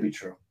 That could be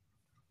true.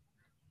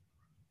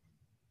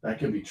 I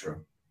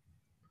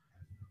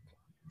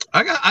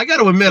got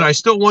to admit, I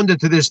still wonder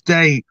to this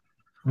day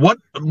what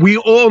we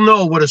all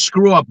know what a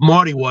screw up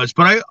Marty was,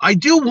 but I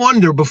do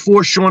wonder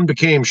before Sean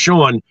became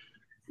Sean,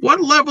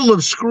 what level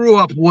of screw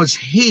up was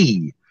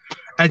he?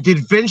 And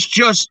did Vince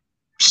just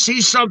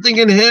see something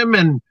in him?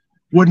 And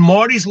would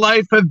Marty's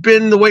life have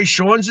been the way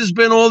Sean's has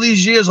been all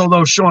these years?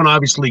 Although Sean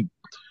obviously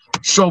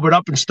sobered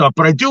up and stuff,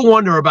 but I do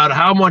wonder about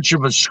how much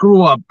of a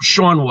screw up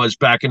Sean was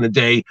back in the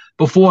day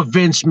before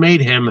Vince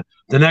made him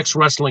the next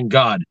wrestling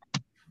god.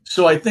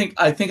 So I think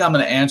I'm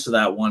going to answer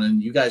that one,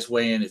 and you guys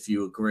weigh in if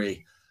you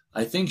agree.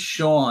 I think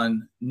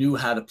Sean knew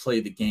how to play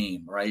the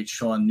game, right?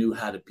 Sean knew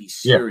how to be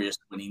serious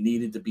when he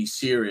needed to be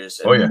serious,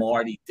 and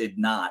Marty did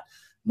not.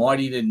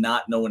 Marty did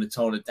not know when to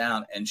tone it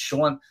down. And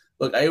Sean,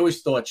 look, I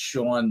always thought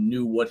Sean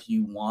knew what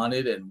he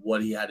wanted and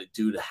what he had to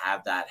do to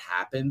have that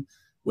happen.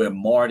 Where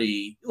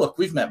Marty, look,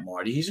 we've met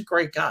Marty. He's a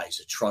great guy. He's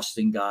a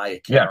trusting guy, a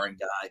caring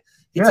guy.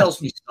 He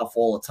tells me stuff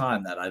all the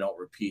time that I don't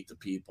repeat to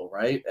people,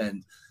 right?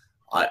 And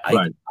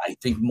I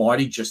think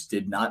Marty just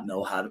did not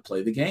know how to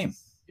play the game.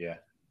 Yeah.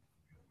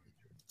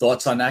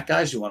 Thoughts on that,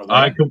 guys? You want to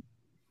weigh in?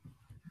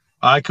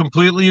 I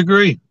completely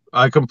agree.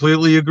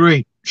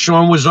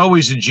 Sean was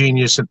always a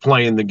genius at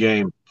playing the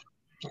game.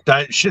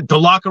 The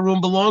locker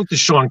room belonged to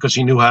Sean because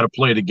he knew how to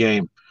play the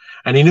game.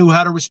 And he knew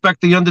how to respect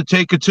The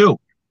Undertaker, too,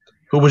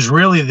 who was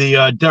really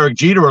the Derek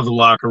Jeter of the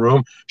locker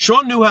room.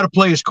 Sean knew how to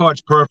play his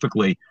cards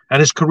perfectly, and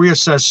his career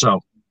says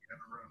so.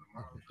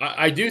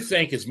 I do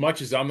think, as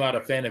much as I'm not a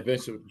fan of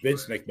Vince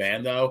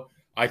McMahon, though,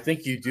 I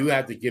think you do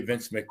have to give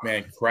Vince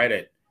McMahon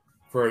credit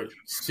for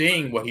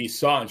seeing what he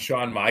saw in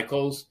Shawn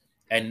Michaels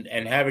and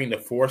having the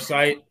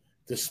foresight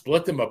to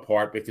split them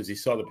apart because he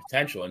saw the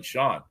potential in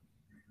Shawn.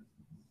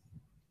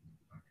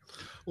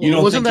 You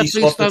don't think he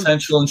saw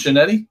potential in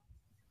Jannetty?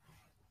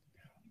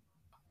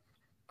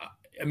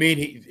 I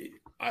mean,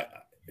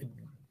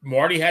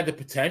 Marty had the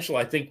potential.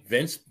 I think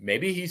Vince,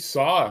 maybe he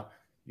saw,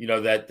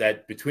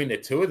 that between the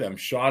two of them,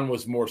 Shawn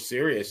was more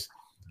serious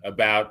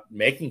about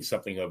making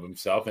something of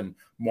himself, and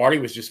Marty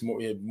was just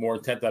more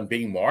intent on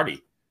being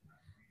Marty.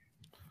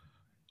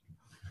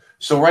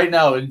 So right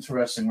now,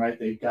 interesting, right?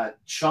 They've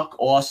got Chuck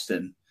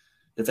Austin.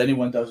 If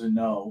anyone doesn't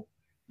know,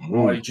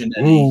 Marty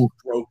Jannetty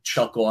broke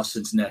Chuck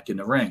Austin's neck in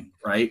the ring,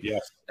 right?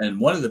 Yes. And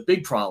one of the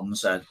big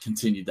problems that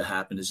continued to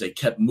happen is they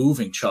kept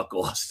moving Chuck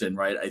Austin,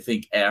 right? I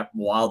think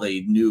while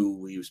they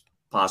knew he was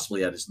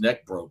possibly had his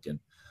neck broken.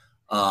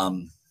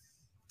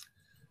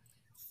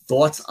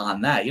 Thoughts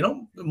on that?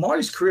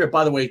 Marty's career,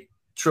 by the way,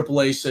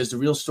 AAA says the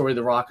real story of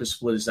the Rocker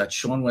split is that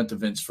Shawn went to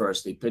Vince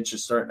first. They pitched a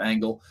certain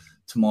angle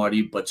to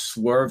Marty, but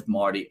swerved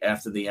Marty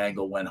after the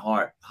angle went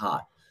hot.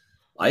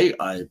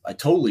 I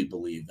totally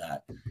believe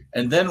that.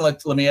 And then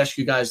let me ask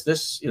you guys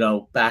this,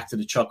 back to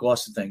the Chuck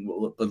Austin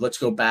thing, but let's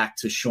go back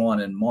to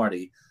Shawn and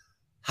Marty.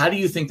 How do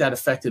you think that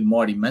affected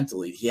Marty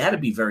mentally? He had to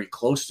be very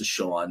close to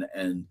Shawn,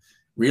 and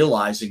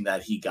realizing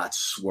that he got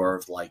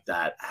swerved like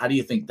that, how do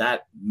you think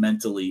that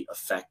mentally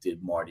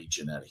affected Marty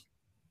Jannetty?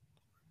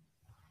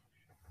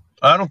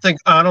 I don't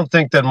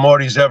think that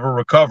Marty's ever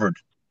recovered.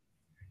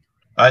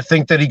 I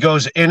think that he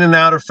goes in and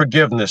out of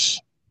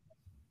forgiveness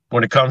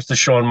when it comes to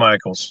Shawn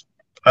Michaels.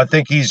 I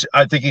think he's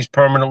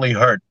permanently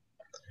hurt.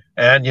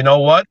 And you know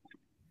what?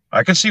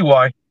 I can see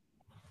why.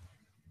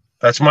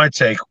 That's my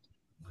take.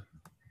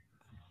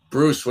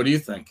 Bruce, what do you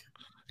think?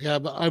 Yeah,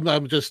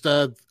 I'm just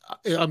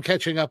I'm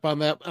catching up on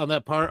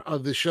that part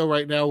of the show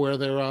right now where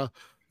they're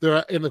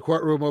in the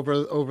courtroom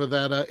over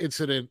that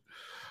incident.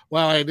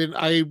 Wow,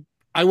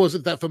 I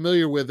wasn't that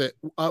familiar with it.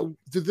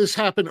 Did this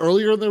happen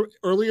early in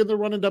the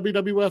run in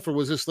WWF, or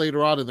was this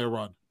later on in their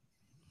run?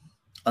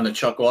 On the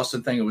Chuck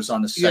Austin thing, it was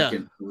on the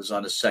second. Yeah. It was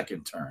on the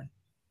second turn.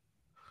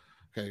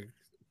 Okay,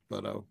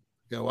 but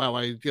wow,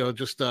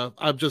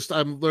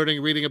 I'm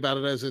reading about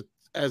it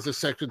as the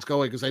section's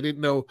going, because I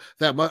didn't know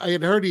that much. I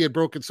had heard he had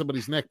broken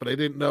somebody's neck, but I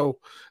didn't know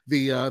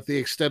the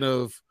extent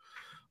of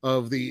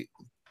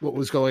what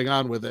was going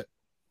on with it.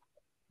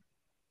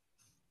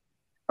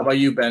 How about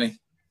you, Benny?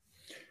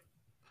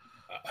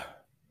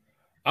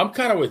 I'm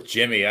kind of with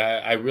Jimmy.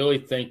 I really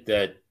think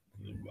that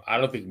I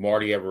don't think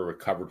Marty ever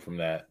recovered from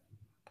that.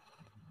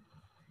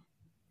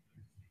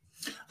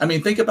 I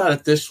mean, think about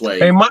it this way.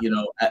 Hey,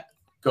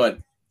 go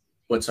ahead.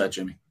 What's that,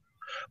 Jimmy?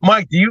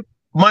 Mike, do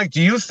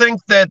you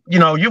think that,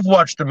 you've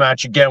watched the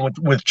match again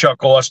with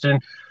Chuck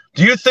Austin.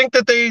 Do you think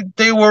that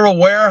they were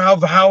aware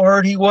of how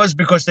hurt he was,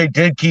 because they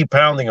did keep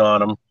pounding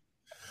on him?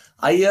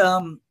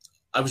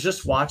 I was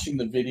just watching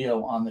the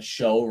video on the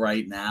show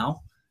right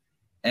now,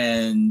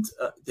 and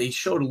they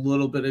showed a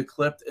little bit of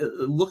clip.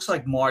 It looks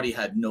like Marty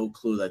had no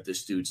clue that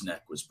this dude's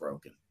neck was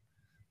broken.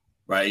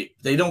 Right?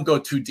 They don't go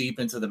too deep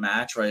into the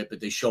match, right? But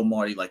they show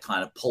Marty like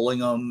kind of pulling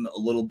him a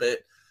little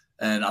bit.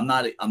 And I'm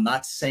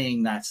not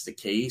saying that's the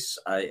case.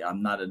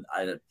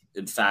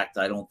 In fact,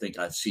 I don't think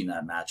I've seen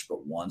that match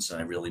but once,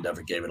 and I really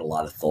never gave it a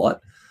lot of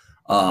thought.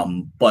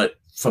 But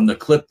from the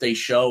clip they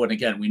show, and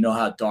again, we know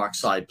how Dark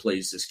Side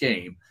plays this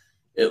game,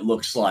 it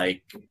looks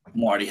like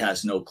Marty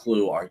has no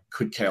clue or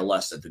could care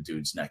less that the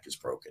dude's neck is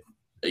broken.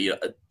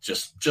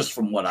 Just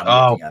from what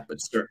I'm looking at,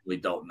 but certainly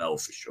don't know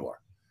for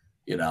sure.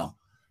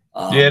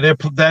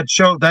 That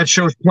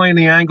show's playing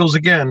the angles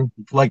again,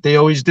 like they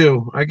always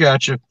do. I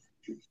got you.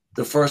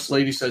 The First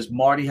Lady says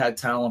Marty had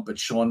talent, but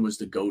Shawn was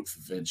the GOAT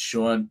for Vince.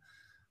 Shawn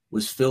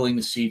was filling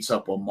the seats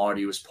up while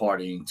Marty was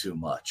partying too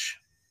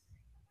much.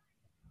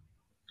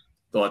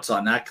 Thoughts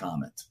on that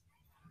comment?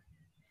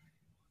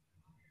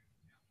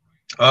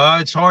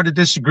 It's hard to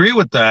disagree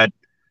with that,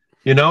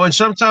 and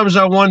sometimes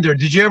I wonder,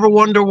 did you ever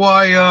wonder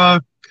why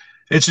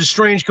it's a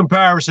strange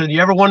comparison?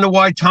 You ever wonder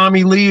why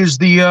Tommy Lee is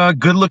the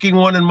good-looking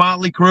one in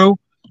Motley Crue?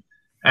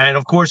 And,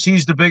 of course,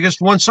 he's the biggest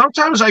one.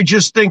 Sometimes I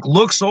just think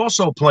looks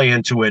also play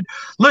into it.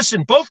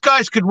 Listen, both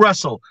guys could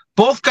wrestle.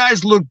 Both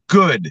guys look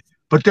good.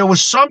 But there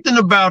was something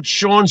about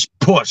Shawn's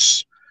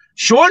puss.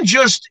 Shawn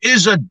just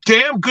is a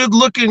damn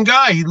good-looking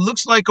guy. He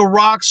looks like a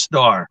rock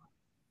star.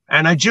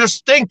 And I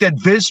just think that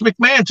Vince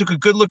McMahon took a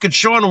good look at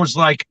Shawn and was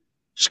like,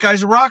 this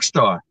guy's a rock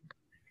star.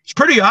 It's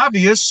pretty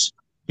obvious,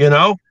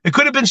 It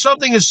could have been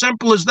something as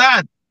simple as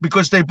that,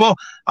 because they both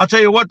 – I'll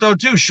tell you what, though,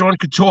 too. Shawn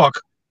could talk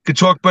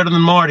better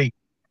than Marty.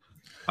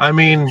 I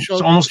mean, it's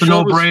almost a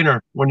no-brainer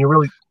when you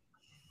really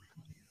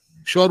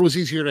 – Shawn was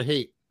easier to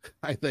hate,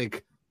 I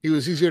think. He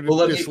was easier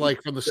to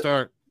dislike from the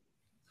start.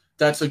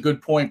 That's a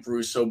good point,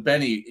 Bruce. So,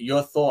 Benny,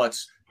 your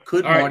thoughts.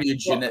 Could Marty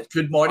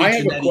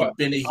Jannetty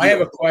been a heel? I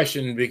have a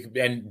question,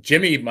 and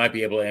Jimmy might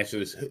be able to answer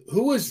this.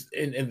 Who was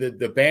in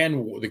the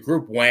band, the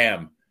group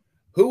Wham?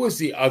 Who was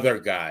the other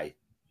guy?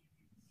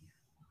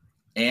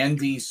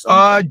 Andy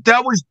something.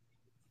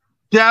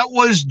 That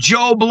was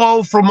Joe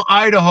Blow from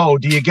Idaho.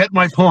 Do you get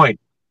my point?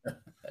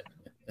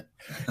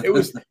 It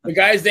was the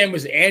guy's name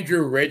was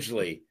Andrew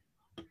Ridgely,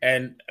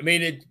 and I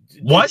mean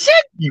was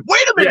it?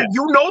 Wait a minute,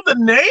 You know the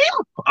name?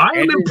 I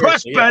am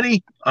impressed, Ridgely,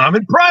 Benny. I'm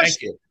impressed.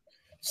 Thank you.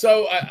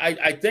 So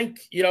I think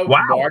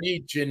wow.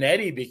 Marty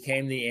Jannetty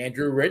became the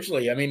Andrew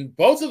Ridgely. I mean,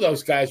 both of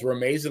those guys were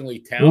amazingly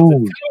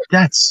talented. Ooh,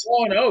 that's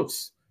Paul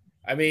Oates.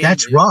 I mean,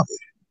 that's rough.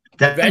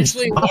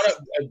 Eventually,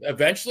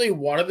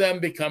 one of them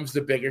becomes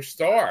the bigger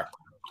star,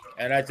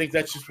 and I think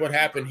that's just what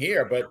happened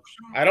here. But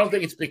I don't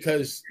think it's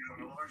because.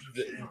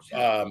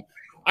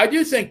 I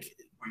do think,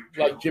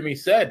 like Jimmy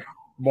said,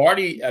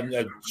 Marty and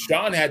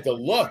Sean had the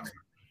look.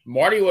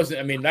 Marty wasn't.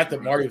 I mean, not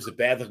that Marty was a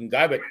bad-looking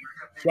guy, but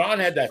Sean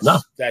had that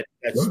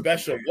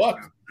special look,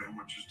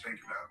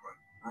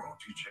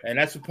 and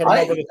that's what put him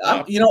over the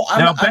top.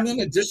 I'm going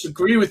to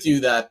disagree with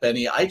you,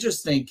 Benny. I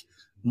just think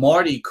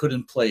Marty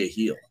couldn't play a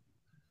heel.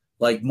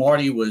 Like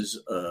Marty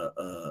was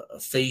a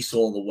face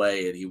all the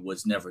way, and he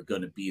was never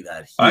going to be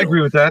that heel. I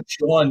agree with that.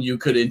 Sean, you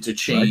could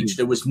interchange.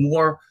 There was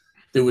more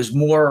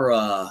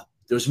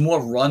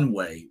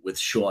runway with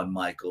Shawn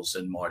Michaels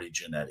and Marty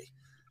Jannetty.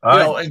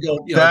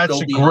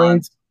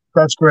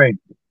 That's great.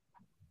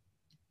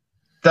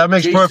 That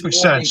makes perfect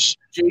sense.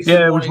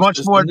 It was much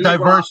more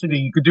diversity.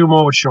 You could do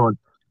more with Sean.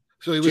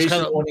 So he was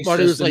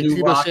Marty was like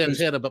Tito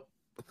Santana, but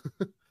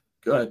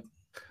good.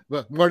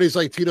 But Marty's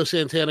like Tito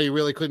Santana. You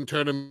really couldn't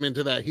turn him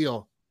into that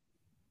heel.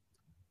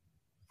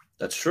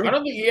 That's true. I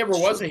don't think he ever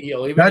was a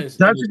heel. That's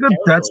good.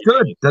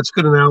 That's a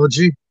good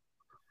analogy.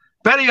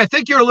 Benny, I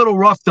think you're a little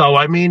rough, though.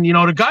 I mean,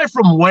 the guy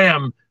from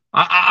Wham,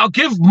 I'll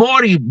give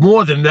Marty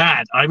more than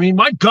that. I mean,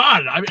 my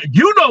God,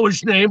 you know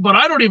his name, but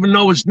I don't even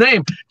know his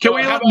name. Can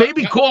we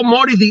maybe call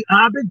Marty the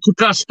Abbott to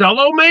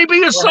Costello,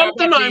 maybe, or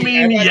something? How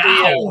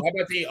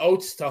about the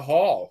Oates to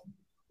Hall?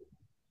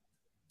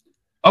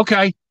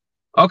 Okay.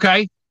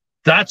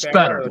 That's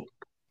better.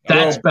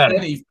 That's better.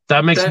 Benny,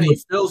 that makes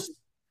sense.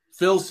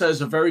 Phil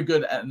says a very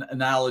good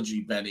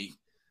analogy, Benny,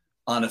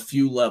 on a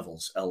few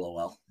levels,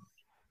 LOL.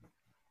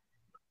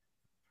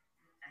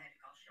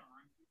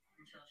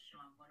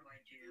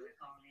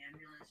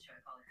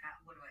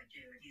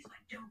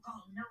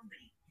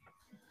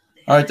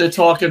 All right, they're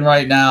talking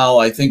right now.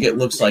 I think it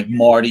looks like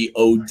Marty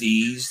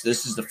ODs.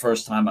 This is the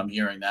first time I'm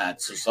hearing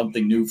that. So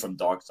something new from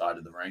Dark Side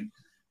of the Ring.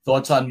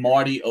 Thoughts on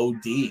Marty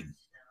OD?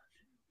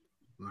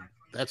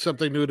 That's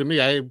something new to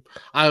me. I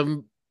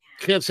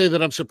can't say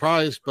that I'm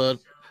surprised, but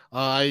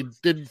I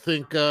didn't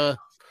think the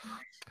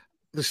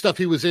stuff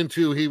he was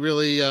into, he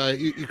really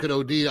you could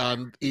OD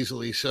on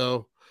easily.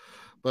 So,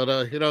 but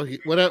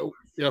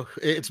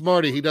it's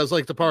Marty. He does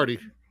like to party.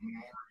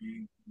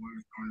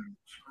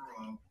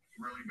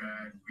 Really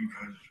bad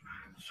because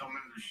some of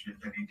the shit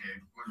that he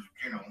did was,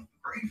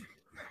 crazy.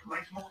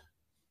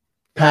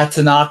 Pat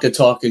Tanaka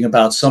talking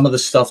about some of the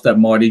stuff that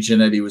Marty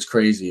Jannetty was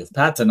crazy. If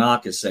Pat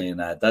Tanaka is saying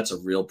that, that's a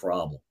real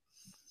problem.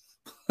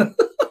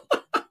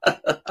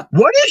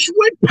 What is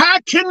with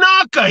Pat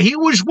Tanaka? He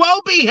was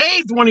well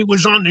behaved when he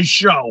was on the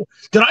show.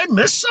 Did I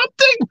miss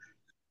something?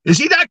 Is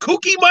he that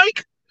kooky,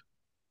 Mike?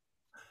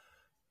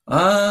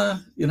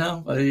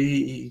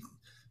 He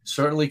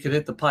certainly could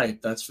hit the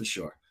pipe, that's for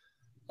sure.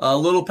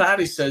 Little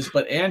Patty says,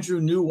 but Andrew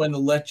knew when to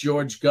let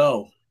George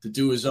go to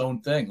do his own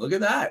thing. Look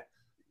at that.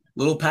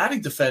 Little Patty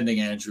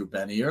defending Andrew,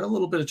 Benny. You're in a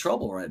little bit of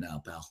trouble right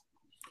now, pal.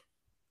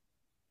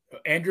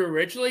 Andrew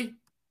Ridgely?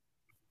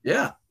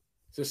 Yeah.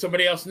 So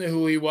somebody else knew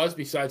who he was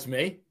besides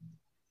me?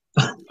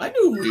 I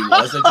knew who he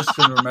was. I just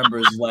couldn't remember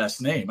his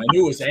last name. I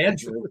knew it was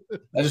Andrew.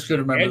 I just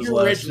couldn't remember his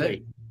last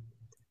name.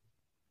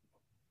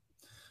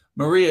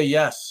 Maria,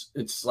 yes.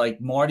 It's like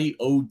Marty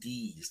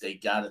ODs. They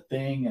got a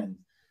thing and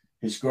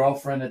his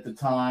girlfriend at the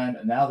time,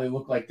 and now they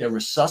look like they're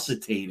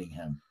resuscitating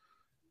him.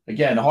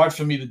 Again, hard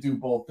for me to do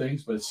both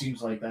things, but it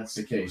seems like that's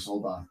the case.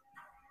 Hold on.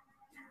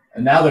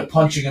 And now they're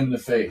punching him in the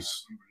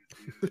face.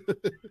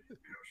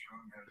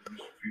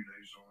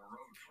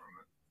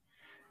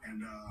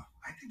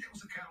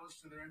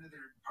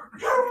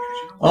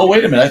 Oh,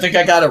 wait a minute. I think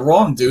I got it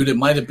wrong, dude. It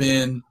might have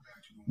been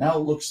 – now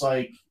it looks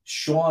like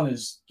Sean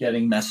is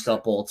getting messed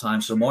up all the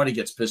time, so Marty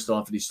gets pissed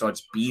off and he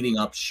starts beating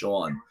up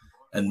Sean.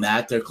 And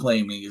that they're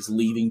claiming is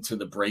leading to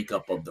the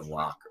breakup of the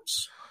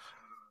Rockers.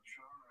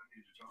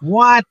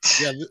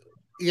 What?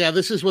 Yeah,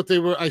 this is what they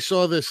were. I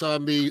saw this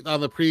on the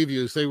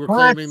previews. They were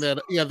claiming that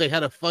they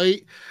had a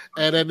fight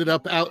and ended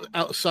up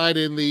outside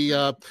in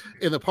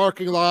the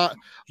parking lot.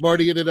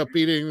 Marty ended up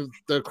beating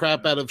the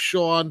crap out of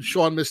Sean.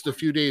 Sean missed a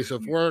few days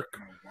of work,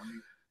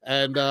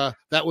 and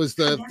that was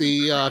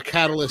the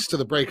catalyst to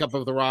the breakup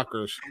of the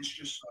Rockers. Vince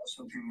just saw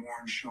something more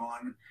in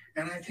Sean,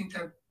 and I think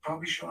that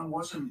probably Sean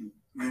wasn't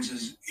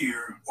Vince's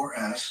ear or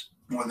ass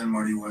more than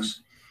Marty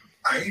was.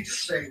 I hate to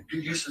say,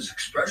 use his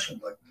expression,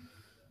 but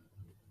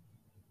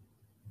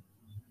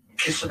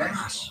kiss an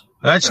ass.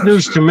 That's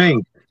news to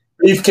me.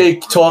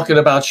 Beefcake talking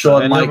about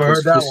Shawn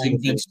Michaels kissing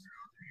Vince.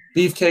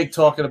 Beefcake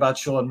talking about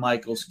Shawn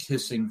Michaels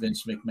kissing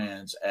Vince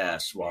McMahon's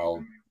ass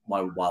while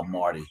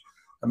Marty.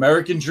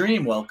 American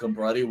Dream, welcome,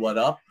 buddy. What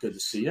up? Good to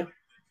see you.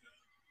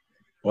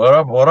 What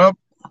up? What up?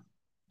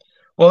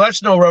 Well,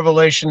 that's no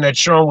revelation that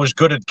Sean was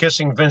good at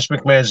kissing Vince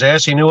McMahon's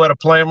ass. He knew how to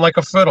play him like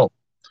a fiddle.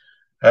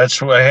 That's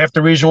half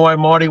the reason why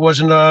Marty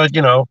wasn't,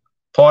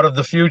 part of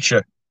the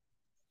future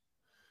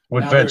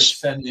with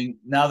Vince.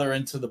 Now they're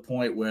into the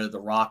point where the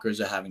Rockers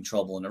are having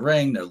trouble in the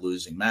ring. They're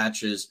losing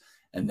matches.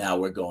 And now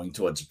we're going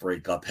towards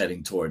breakup,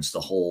 heading towards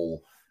the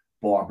whole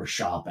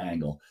barbershop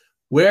angle.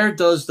 Where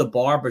does the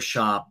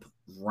barbershop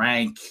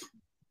rank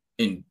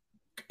in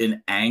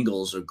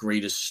angles or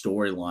greatest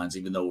storylines,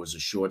 even though it was a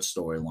short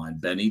storyline?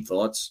 Benny,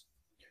 thoughts?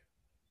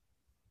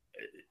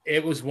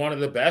 It was one of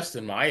the best,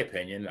 in my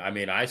opinion. I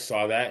mean, I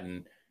saw that,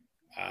 and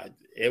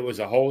it was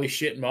a holy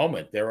shit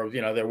moment. There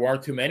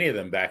weren't too many of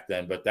them back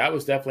then, but that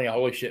was definitely a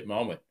holy shit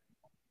moment.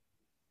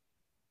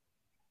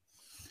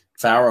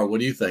 Farrah, what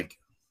do you think?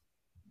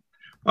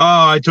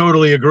 Oh, I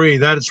totally agree.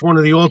 That it's one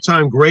of the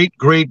all-time great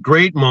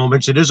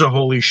moments. It is a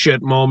holy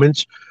shit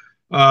moment.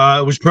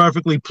 It was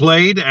perfectly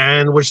played,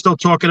 and we're still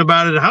talking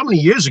about it. How many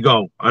years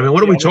ago? I mean,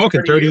 what are we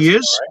talking? 30 years?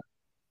 Ago,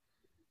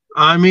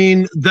 right? I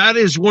mean, that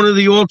is one of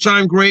the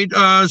all-time great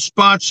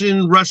spots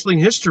in wrestling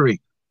history.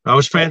 That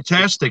was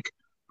fantastic.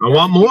 I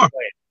want more.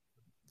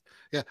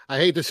 Yeah, I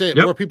hate to say it.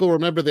 Yep. More people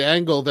remember the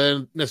angle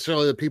than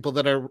necessarily the people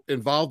that are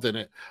involved in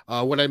it.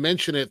 When I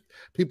mention it,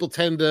 people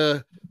tend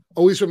to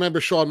always remember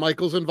Shawn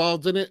Michaels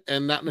involved in it,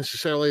 and not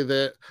necessarily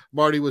that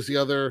Marty was the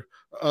other,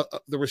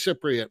 the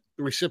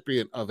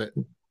recipient of it.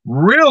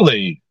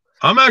 Really?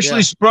 I'm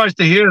actually surprised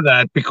to hear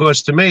that,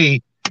 because to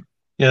me,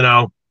 it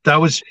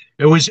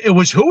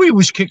was who he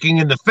was kicking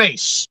in the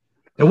face.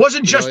 It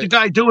wasn't just the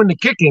guy doing the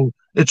kicking.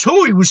 It's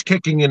who he was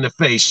kicking in the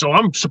face. So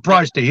I'm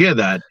surprised to hear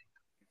that.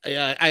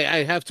 Yeah,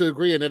 I have to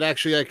agree, and it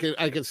actually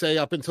I can say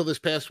up until this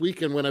past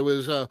weekend when I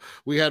was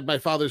we had my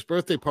father's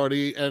birthday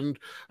party, and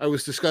I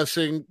was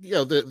discussing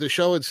the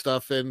show and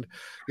stuff, and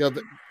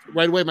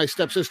right away my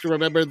stepsister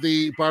remembered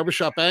the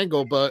barbershop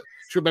angle, but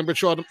she remembered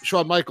Shawn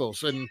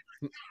Michaels and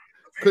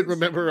couldn't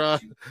remember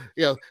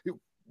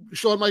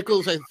Shawn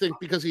Michaels. I think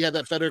because he had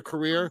that better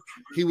career,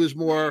 he was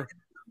more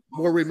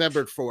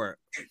remembered for it.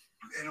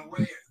 In a way,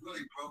 it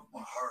really broke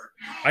my heart.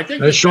 I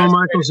think Shawn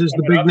Michaels is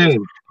the big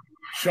name.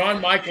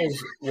 Shawn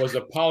Michaels was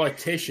a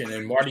politician,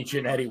 and Marty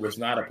Jannetty was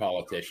not a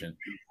politician.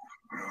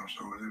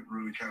 So it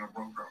really kind of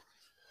broke up.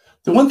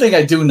 The one thing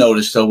I do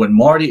notice, though,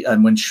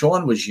 when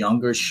Shawn was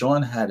younger,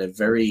 Shawn had a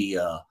very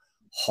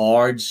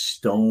hard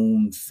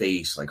stone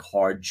face, like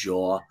hard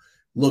jaw,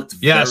 looked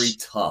very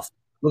tough,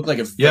 looked like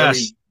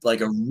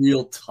a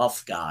real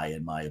tough guy,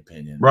 in my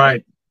opinion.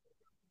 Right.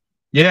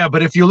 Yeah,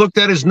 but if you looked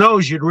at his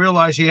nose, you'd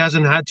realize he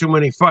hasn't had too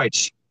many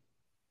fights.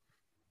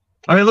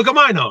 I mean, look at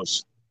my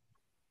nose.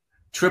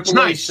 Triple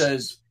A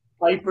says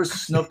Piper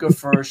Snooker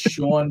first,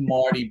 Shawn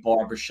Marty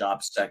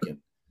barbershop second.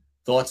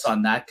 Thoughts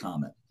on that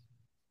comment?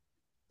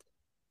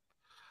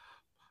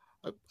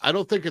 I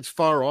don't think it's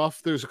far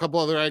off. There's a couple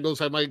other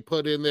angles I might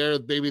put in there.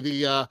 Maybe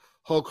the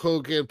Hulk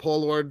Hogan,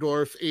 Paul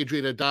Orndorff,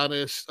 Adrian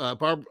Adonis,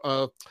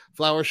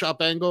 flower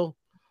shop angle.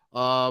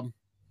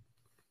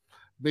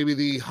 Maybe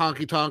the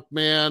Honky Tonk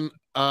Man,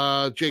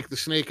 Jake the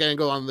Snake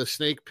angle on the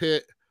Snake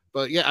Pit.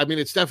 But yeah, I mean,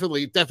 it's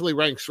definitely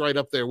ranks right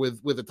up there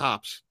with the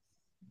tops.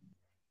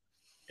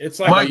 It's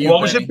like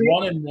what was it?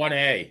 1 and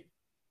 1A.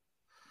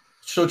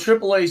 So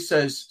Triple A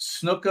says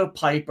Snooker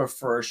Piper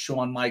first,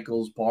 Shawn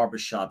Michaels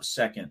barbershop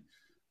second.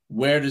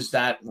 Where do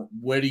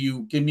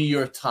you give me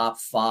your top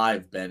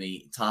 5,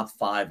 Benny? Top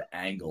 5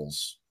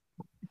 angles.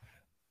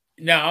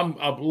 Now I'm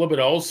a little bit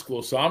old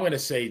school, so I'm going to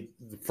say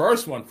the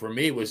first one for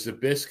me was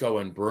Zbyszko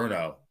and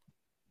Bruno,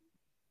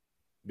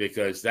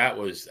 because that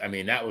was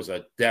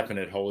a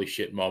definite holy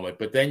shit moment.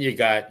 But then you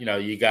got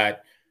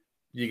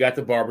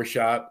the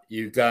barbershop,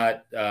 you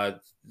got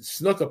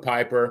Snooker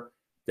Piper,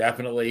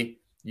 definitely.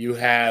 You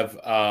have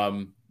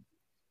trying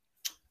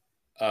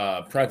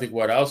to think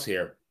what else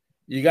here.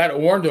 You got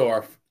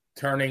Orndorff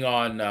turning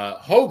on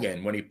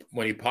Hogan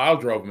when he pile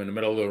drove him in the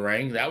middle of the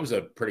ring. That was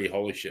a pretty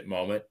holy shit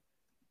moment.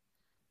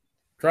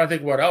 Trying to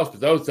think what else,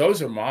 but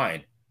those are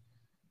mine.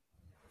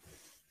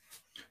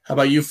 How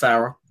about you,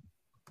 Farrah?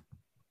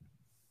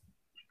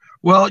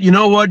 Well, you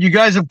know what? You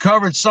guys have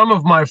covered some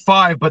of my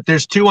 5, but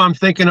there's 2 I'm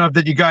thinking of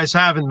that you guys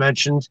haven't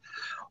mentioned.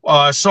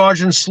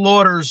 Sergeant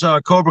Slaughter's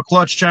Cobra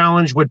Clutch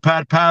challenge with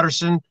Pat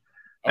Patterson,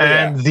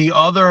 the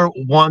other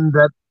one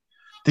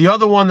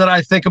that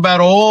I think about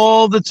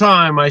all the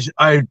time.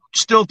 I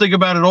still think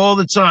about it all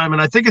the time,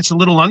 and I think it's a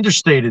little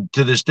understated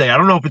to this day. I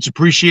don't know if it's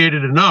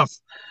appreciated enough.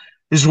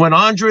 Is when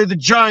Andre the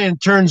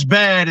Giant turns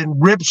bad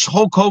and rips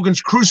Hulk Hogan's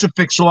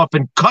crucifix off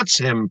and cuts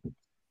him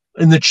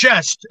in the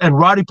chest, and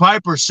Roddy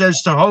Piper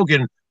says to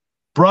Hogan,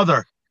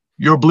 "Brother,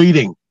 you're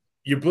bleeding."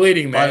 You're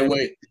bleeding, man.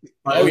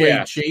 By the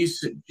way,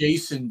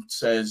 Jason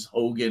says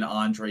Hogan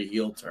Andre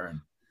heel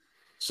turn.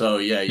 So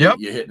yeah,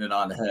 you're hitting it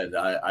on the head.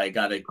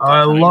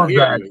 I love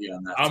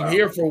that. I'm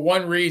here for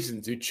one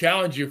reason: to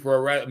challenge you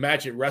for a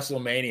match at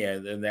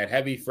WrestleMania, and that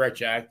heavy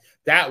French act.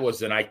 That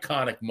was an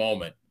iconic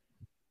moment.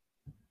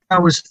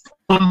 That was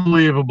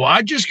unbelievable.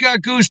 I just got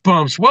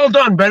goosebumps. Well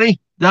done, Benny.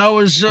 That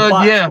was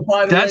By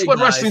the that's way, what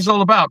guys, wrestling's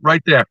all about,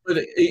 right there. But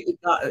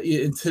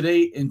in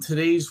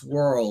today's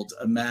world,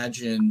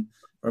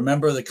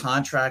 remember the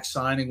contract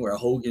signing where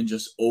Hogan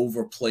just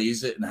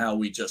overplays it and how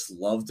we just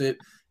loved it.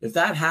 If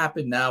that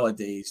happened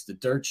nowadays, the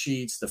dirt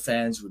sheets, the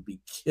fans would be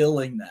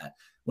killing that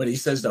when he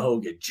says to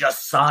Hogan,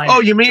 "Just sign."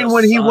 Oh, you mean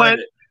when he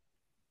went?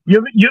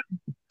 You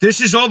this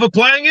is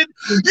overplaying it?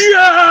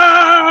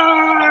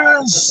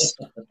 Yes!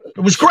 It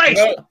was great.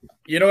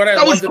 You know what I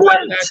loved about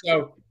that,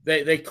 though?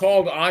 They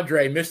called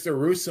Andre Mr.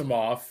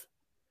 Rusimov,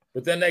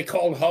 but then they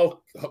called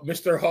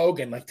Mr.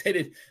 Hogan. Like they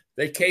did,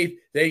 they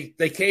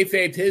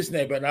kayfabed his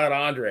name, but not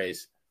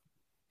Andre's.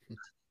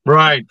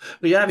 Right.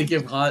 But you had to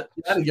give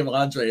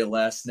Andre a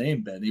last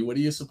name, Benny. What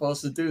are you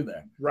supposed to do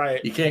there? Right.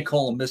 You can't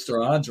call him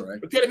Mr. Andre.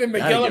 It could have been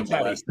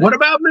McGillicuddy. What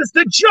about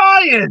Mr.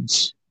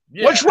 Giant?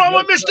 Yeah, what's wrong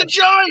with Mr.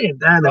 Giant?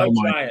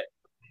 Giant.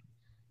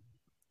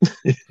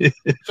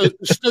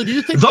 So do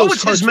you think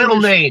what's his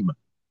middle name?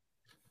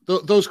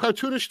 Those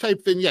cartoonish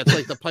type vignettes,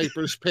 like the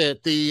Piper's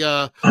Pit,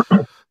 the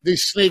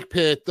Snake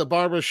Pit, the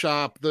barber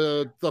shop,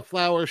 the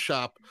flower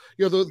shop,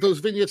 those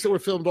vignettes that were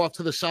filmed off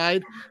to the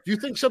side. Do you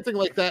think something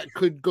like that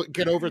could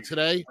get over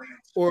today,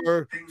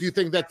 or do you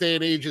think that day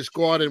and age is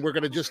gone and we're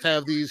going to just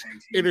have these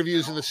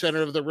interviews in the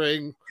center of the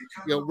ring,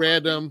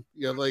 random,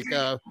 like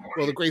the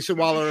Grayson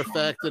Waller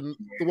effect and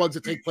the ones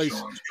that take place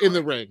in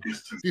the ring? Do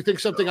you think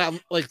something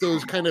like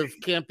those kind of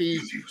campy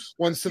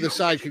ones to the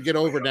side could get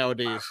over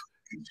nowadays?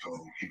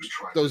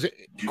 Those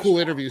cool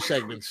interview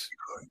segments.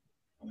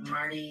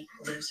 Marty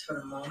lives for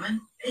the moment.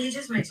 He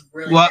just makes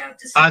really bad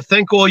decisions. I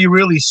think all you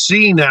really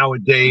see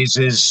nowadays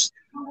is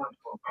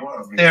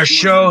their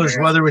shows,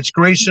 whether it's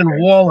Grayson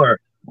Waller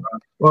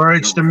or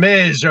it's The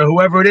Miz or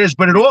whoever it is,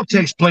 but it all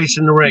takes place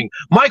in the ring.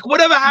 Mike,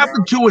 whatever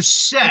happened to a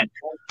set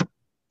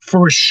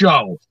for a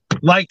show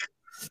like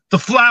the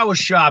Flower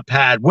Shop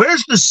had?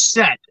 Where's the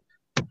set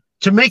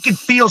to make it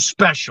feel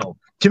special?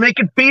 To make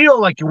it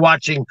feel like you're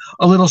watching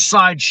a little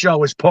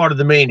sideshow as part of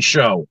the main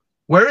show.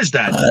 Where is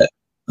that?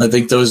 I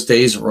think those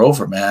days are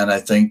over, man. I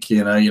think,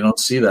 you don't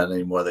see that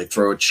anymore. They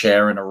throw a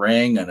chair in a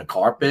ring and a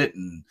carpet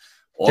and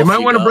they might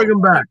want to bring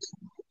them back.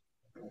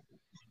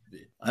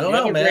 I don't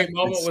know, man. The great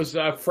moment was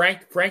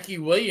Frankie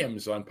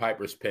Williams on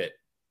Piper's Pit.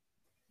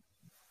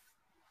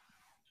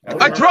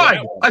 I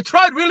tried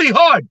really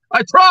hard.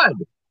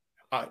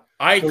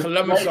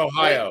 Columbus,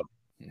 Ohio.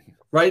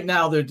 Right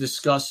now, they're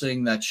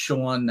discussing that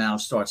Shawn now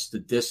starts to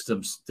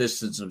distance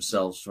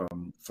themselves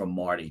from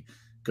Marty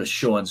because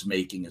Shawn's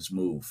making his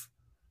move.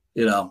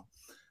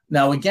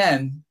 Now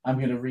again, I'm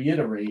going to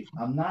reiterate: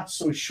 I'm not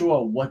so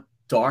sure what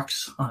dark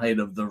side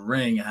of the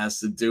ring has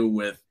to do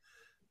with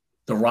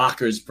the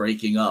Rockers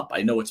breaking up.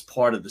 I know it's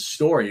part of the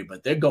story,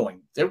 but they're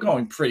going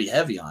pretty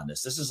heavy on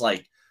this. This is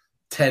like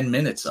 10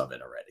 minutes of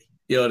it already.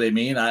 You know what I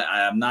mean?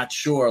 I'm not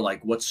sure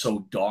like what's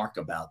so dark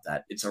about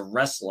that. It's a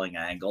wrestling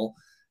angle.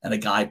 And a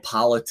guy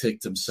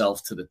politicked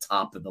himself to the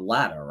top of the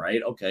ladder,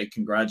 right? Okay,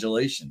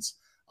 congratulations.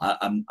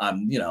 I'm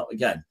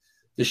again,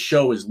 this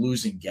show is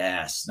losing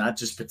gas. Not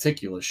just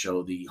particular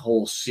show, the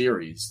whole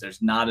series.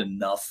 There's not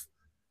enough.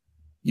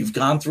 You've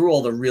gone through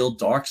all the real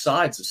dark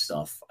sides of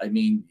stuff. I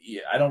mean,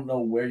 I don't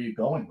know where you're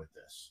going with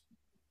this.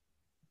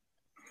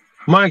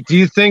 Mike, do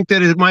you think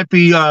that it might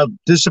be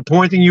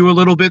disappointing you a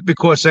little bit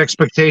because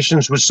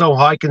expectations were so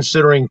high,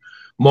 considering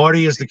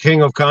Marty is the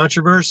king of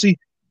controversy?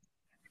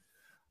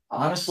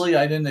 Honestly,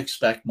 I didn't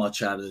expect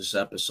much out of this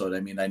episode. I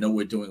mean, I know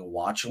we're doing a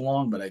watch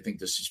along, but I think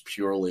this is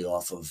purely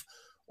off of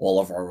all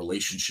of our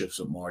relationships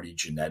with Marty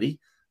Jannetty,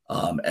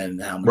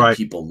 and how many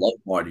people love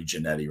Marty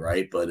Jannetty,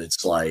 right? But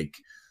it's like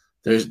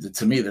there's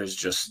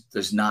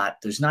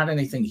not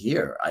anything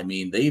here. I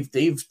mean, they've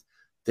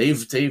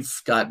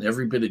gotten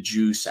every bit of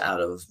juice out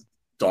of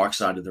Dark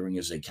Side of the Ring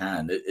as they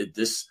can.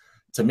 This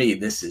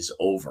is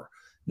over.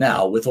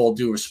 Now, with all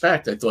due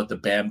respect, I thought the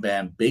Bam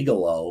Bam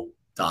Bigelow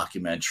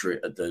documentary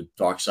at the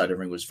Dark Side of the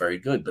Ring was very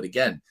good, but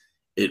again,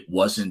 it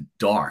wasn't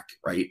dark,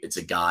 right? It's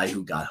a guy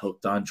who got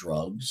hooked on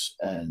drugs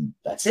and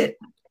that's it.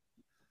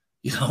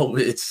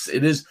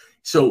 It is.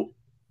 So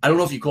I don't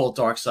know if you call it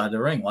Dark Side of the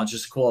Ring. Why don't you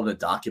just call it a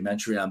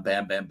documentary on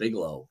Bam Bam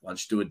Bigelow? Why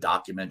don't you do a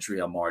documentary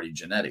on Marty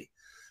Jannetty?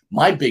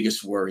 My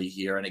biggest worry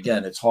here, and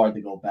again, it's hard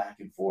to go back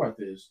and forth,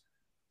 is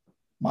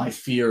my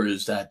fear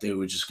is that they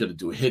were just going to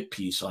do a hit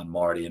piece on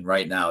Marty, and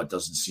right now it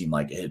doesn't seem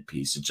like a hit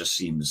piece. It just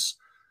seems,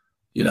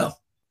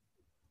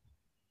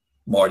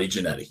 Marty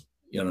Jannetty.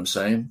 You know what I'm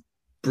saying?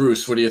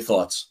 Bruce, what are your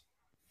thoughts?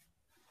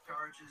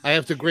 I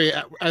have to agree.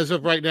 As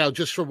of right now,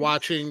 just from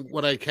watching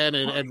what I can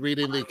and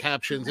reading the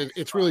captions,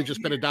 it's really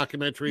just been a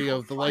documentary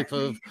of the life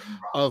of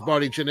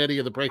Marty Jannetty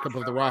and the breakup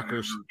of the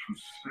Rockers.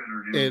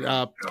 And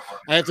I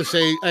have to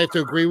say, I have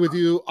to agree with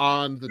you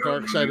on the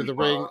Dark Side of the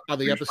Ring on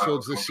the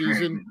episodes this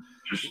season.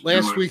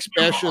 Last week's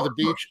Bash of the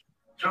Beach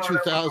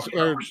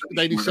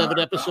 97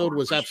 episode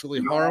was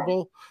absolutely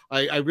horrible.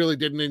 I really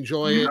didn't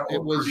enjoy it.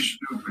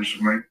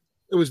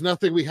 It was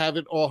nothing we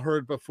haven't all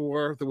heard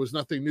before. There was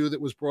nothing new that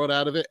was brought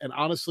out of it. And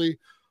honestly,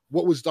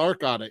 what was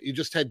dark on it? You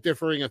just had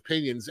differing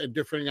opinions and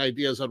differing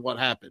ideas on what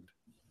happened.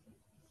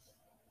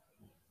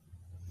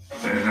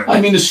 I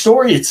mean, the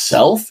story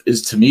itself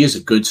to me is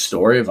a good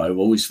story. I've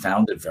always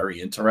found it very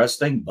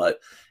interesting,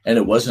 and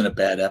it wasn't a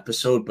bad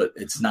episode, but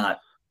it's not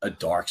a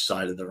dark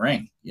side of the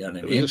ring. You know what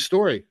I mean? It was a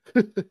story.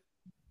 It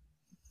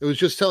was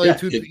just telling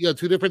two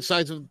different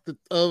sides of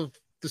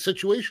the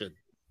situation.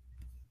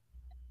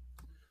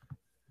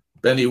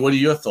 Benny, what are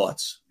your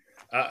thoughts?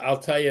 I'll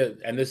tell you,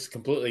 and this is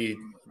completely,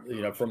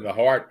 from the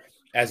heart.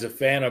 As a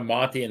fan of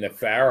Monty and the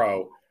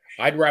Pharaoh,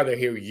 I'd rather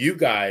hear you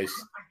guys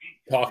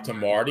talk to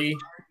Marty.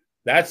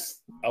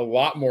 That's a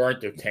lot more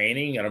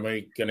entertaining, and I'm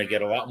going to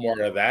get a lot more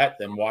out of that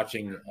than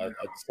watching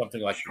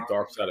something like The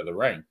Dark Side of the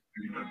Ring.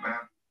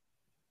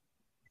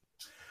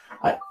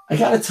 I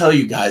got to tell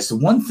you guys, the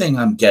one thing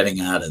I'm getting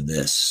out of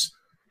this,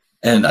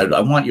 and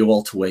I want you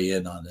all to weigh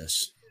in on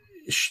this.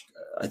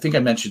 I think I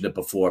mentioned it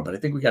before, but I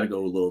think we got to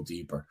go a little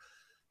deeper.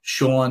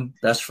 Sean,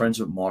 best friends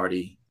with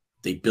Marty.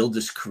 They build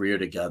this career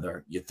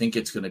together. You think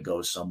it's going to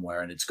go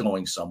somewhere, and it's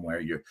going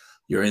somewhere.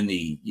 You're in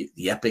the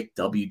epic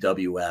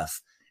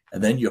WWF,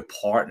 and then your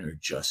partner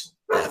just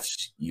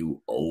F's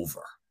you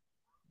over.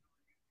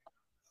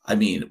 I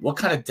mean, what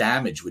kind of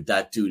damage would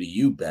that do to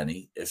you,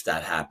 Benny, if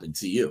that happened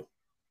to you?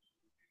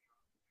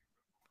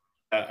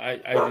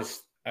 I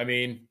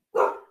mean,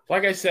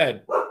 like I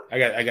said, I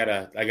got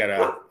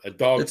a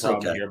dog it's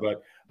problem okay. here,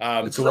 but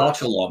it's a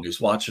watch along.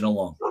 He's watching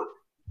along.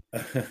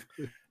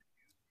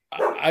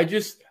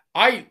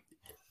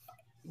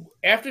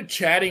 After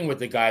chatting with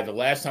the guy the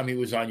last time he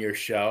was on your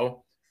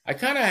show, I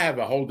kind of have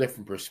a whole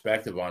different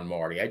perspective on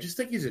Marty. I just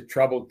think he's a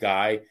troubled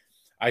guy.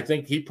 I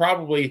think he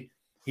probably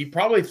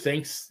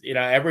thinks,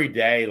 every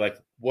day, like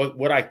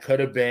what I could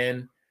have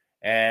been.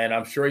 And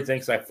I'm sure he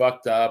thinks I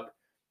fucked up.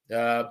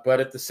 But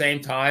at the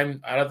same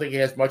time, I don't think he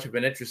has much of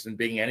an interest in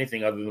being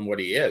anything other than what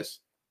he is.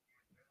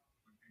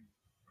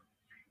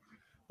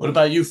 What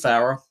about you,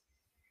 Farrah?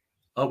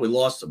 Oh, we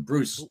lost him.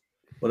 Bruce,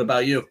 what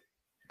about you?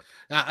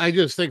 I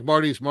just think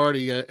Marty's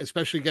Marty,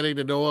 especially getting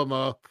to know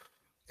him.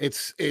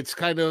 It's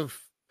kind of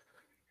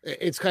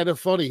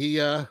funny.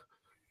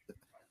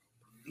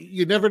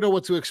 You never know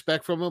what to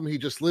expect from him. He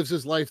just lives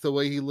his life the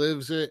way he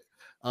lives it.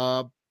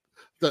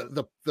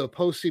 The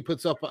posts he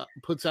puts out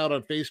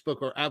on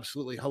Facebook are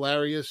absolutely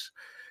hilarious.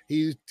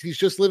 He's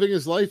just living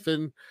his life,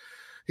 and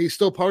he's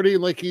still partying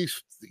like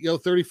he's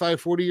 35,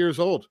 40 years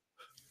old.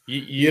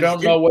 You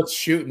don't know what's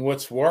shoot and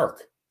what's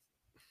work.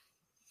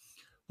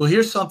 Well,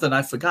 here's something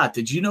I forgot.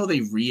 Did you know they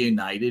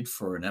reunited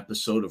for an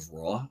episode of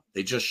Raw?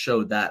 They just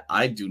showed that.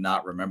 I do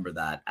not remember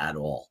that at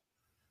all.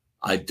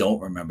 I don't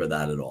remember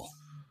that at all.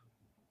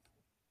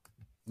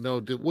 No,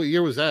 what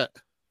year was that?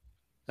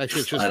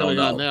 Actually, it's just I don't coming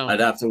know. on now.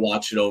 I'd have to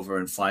watch it over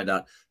and find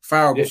out.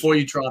 Farrah, before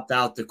you dropped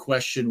out, the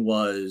question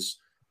was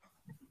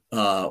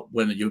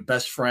when your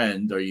best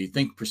friend, or you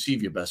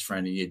perceive your best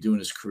friend, and you're doing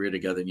his career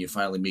together, and you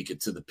finally make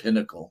it to the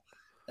pinnacle,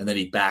 and then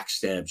he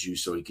backstabs you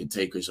so he can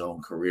take his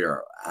own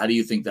career. How do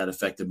you think that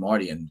affected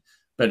Marty? And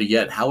better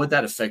yet, how would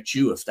that affect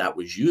you if that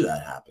was you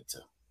that happened to?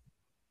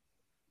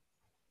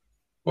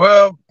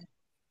 Well,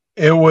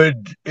 it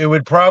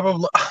would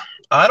probably,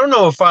 I don't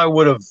know if I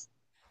would have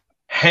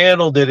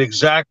handled it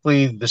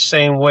exactly the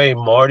same way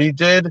Marty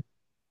did.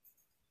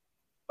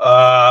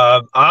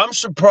 I'm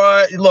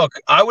surprised. Look,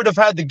 I would have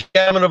had the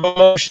gamut of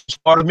emotions.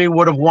 Part of me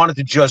would have wanted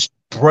to just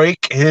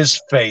break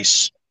his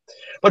face.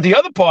 But the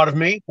other part of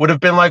me would have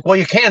been like, well,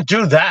 you can't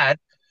do that.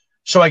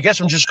 So I guess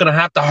I'm just going to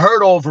have to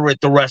hurt over it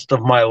the rest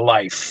of my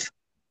life.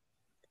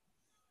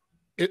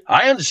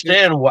 I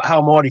understand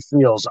how Marty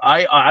feels.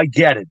 I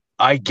get it.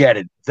 I get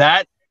it.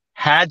 That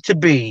had to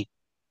be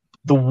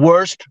the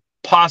worst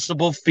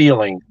possible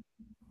feeling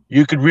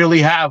you could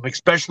really have,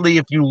 especially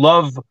if you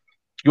love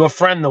your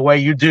friend the way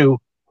you do.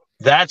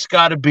 That's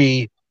got to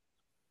be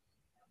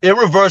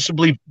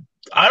irreversibly.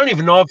 I don't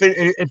even know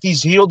if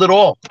he's healed at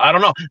all. I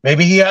don't know.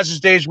 Maybe he has his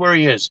days where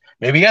he is.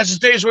 Maybe he has his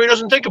days where he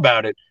doesn't think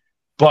about it.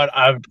 But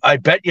I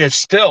bet you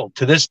still,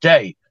 to this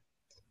day,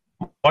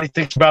 Marty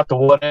thinks about the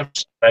what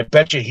ifs. I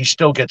bet you he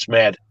still gets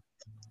mad.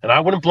 And I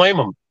wouldn't blame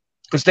him,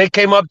 because they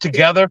came up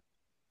together.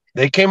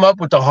 They came up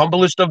with the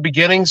humblest of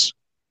beginnings.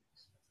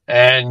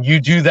 And you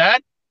do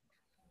that.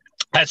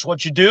 That's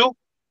what you do.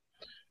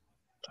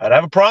 I'd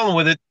have a problem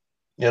with it.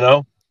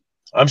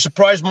 I'm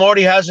surprised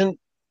Marty hasn't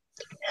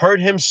hurt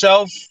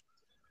himself,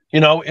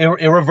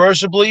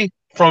 irreversibly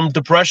from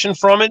depression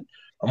from it.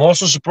 I'm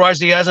also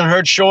surprised he hasn't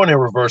hurt Sean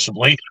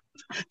irreversibly.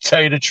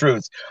 Tell you the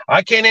truth,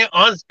 I can't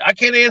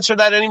answer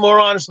that any more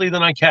honestly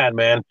than I can,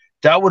 man.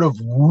 That would have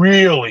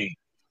really,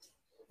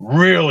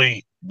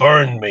 really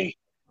burned me,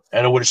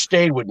 and it would have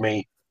stayed with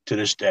me to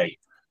this day.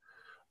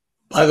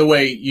 By the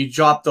way, you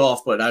dropped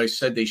off, but I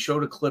said they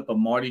showed a clip of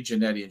Marty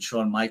Jannetty and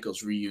Shawn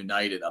Michaels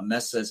reunited. A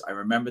mess says, I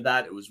remember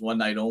that. It was one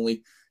night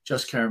only.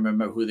 Just can't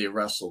remember who they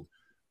wrestled.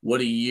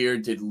 What year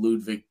did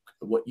Ludwig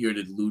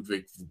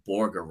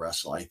Borger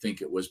wrestle? I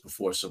think it was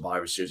before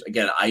Survivor Series.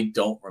 Again, I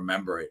don't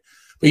remember it.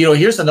 But,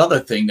 here's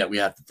another thing that we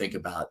have to think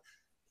about.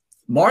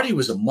 Marty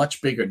was a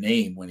much bigger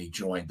name when he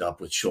joined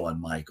up with Shawn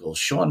Michaels.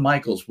 Shawn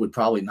Michaels would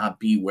probably not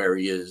be where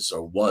he is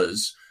or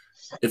was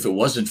if it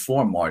wasn't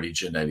for Marty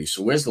Jannetty.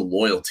 So where's the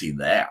loyalty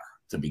there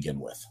to begin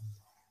with?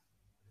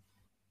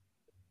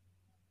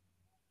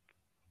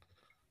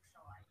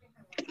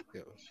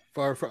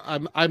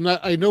 I'm not.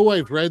 I know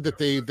I've read that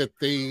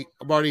they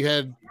Marty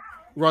had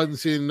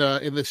runs in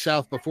the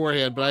South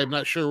beforehand, but I'm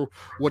not sure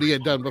what he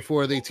had done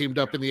before they teamed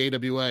up in the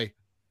AWA.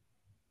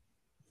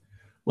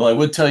 Well, I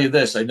would tell you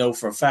this. I know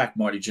for a fact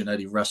Marty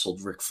Jannetty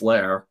wrestled Ric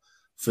Flair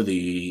for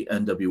the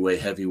NWA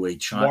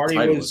heavyweight title.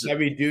 Marty was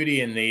heavy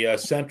duty in the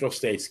Central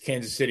States,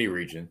 Kansas City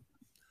region.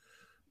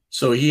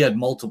 So he had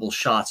multiple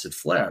shots at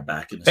Flair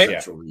back in the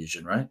Central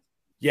region, right?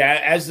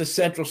 Yeah, as the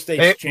Central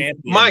States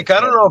champion. Mike,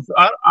 I don't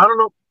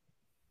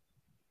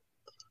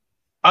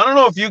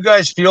know if you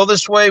guys feel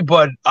this way,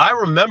 but I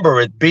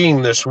remember it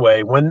being this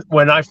way.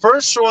 When I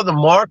first saw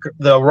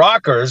the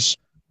Rockers,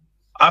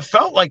 I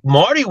felt like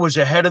Marty was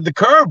ahead of the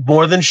curve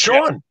more than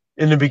Sean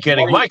in the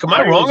beginning. Mike, am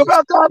I wrong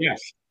about that?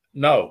 Yes.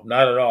 No,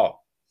 not at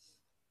all.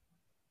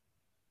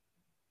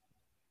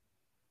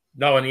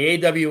 No, in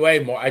the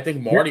AWA, I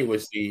think Marty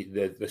was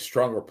the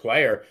stronger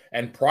player.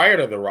 And prior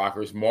to the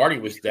Rockers, Marty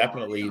was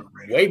definitely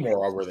way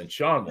more over than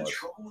Sean was.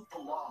 Trouble with the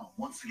law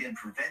once again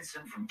prevents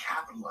him from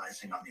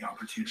capitalizing on the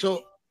opportunity.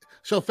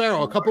 So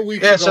Farrell, a couple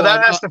weeks ago. Yeah, so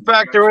that has to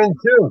factor in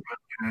too.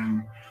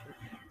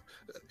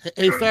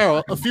 Hey,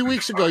 Farrell, a few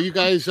weeks ago, you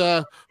guys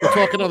were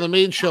talking on the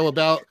main show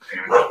about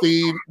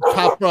the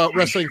top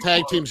wrestling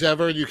tag teams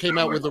ever, and you came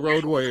out with the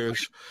Road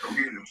Warriors.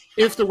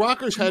 If the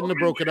Rockers hadn't have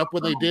broken up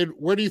when they did,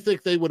 where do you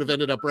think they would have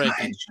ended up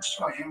ranking? I just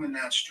saw him and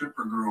that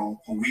stripper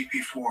girl a week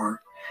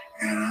before,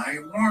 and I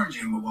warned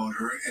him about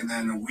her, and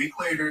then a week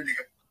later, they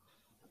got...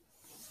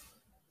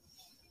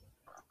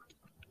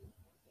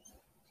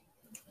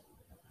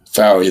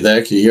 Farrell, are you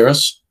there? Can you hear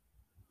us?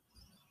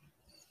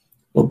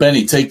 Well,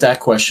 Benny, take that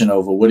question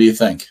over. What do you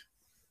think?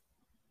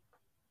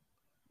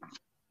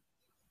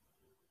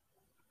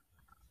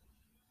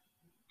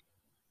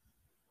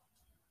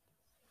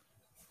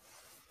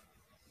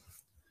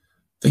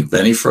 Think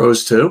Benny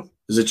froze too?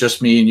 Is it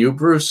just me and you,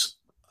 Bruce?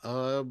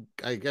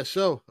 I guess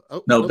so.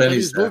 Oh, no,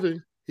 Benny's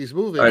moving. He's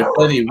moving. All right,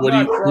 Benny, what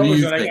do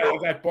you think? I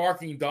got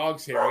barking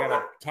dogs here. I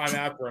got to time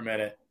out for a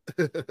minute.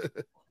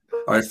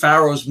 All right,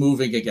 Farrell's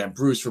moving again.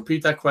 Bruce,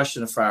 repeat that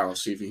question to Farrell.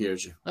 See if he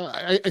hears you.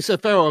 I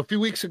said, Farrell, a few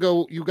weeks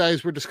ago, you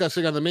guys were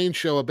discussing on the main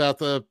show about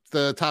the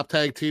top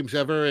tag teams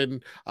ever,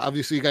 and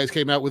obviously you guys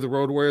came out with the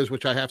Road Warriors,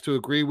 which I have to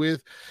agree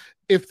with.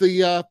 If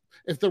the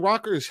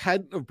Rockers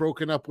hadn't have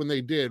broken up when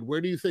they did,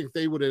 where do you think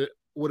they would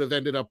have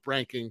ended up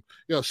ranking?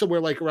 You know,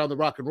 somewhere like around the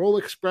Rock and Roll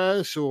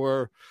Express,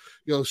 or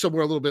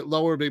somewhere a little bit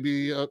lower,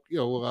 maybe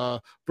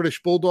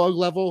British Bulldog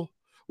level.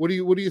 What do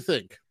you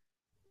think?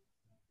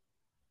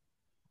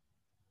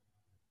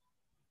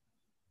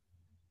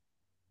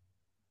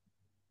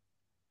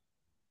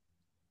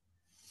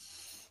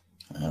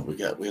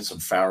 We had some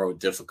Farrow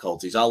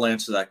difficulties. I'll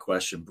answer that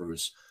question,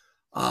 Bruce.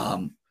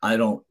 I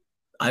don't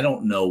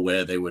know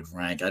where they would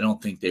rank. I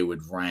don't think they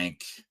would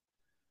rank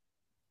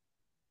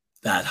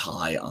that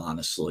high,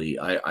 honestly.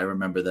 I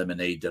remember them in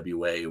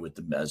AWA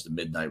as the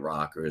Midnight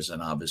Rockers,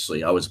 and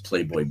obviously I was a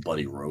Playboy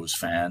Buddy Rose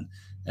fan,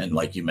 and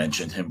like you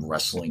mentioned, him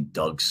wrestling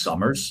Doug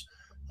Summers.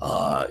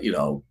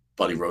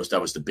 Buddy Rose,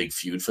 that was the big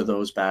feud for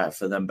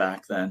them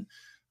back then.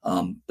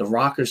 The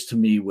Rockers to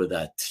me were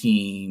that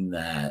team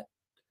that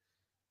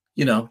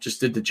just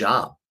did the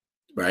job,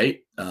 right?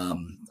 I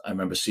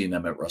remember seeing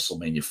them at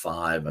WrestleMania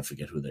 5. I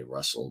forget who they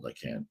wrestled. I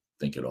can't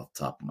think it off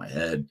the top of my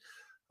head.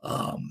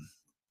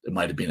 It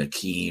might have been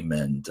Akeem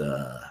and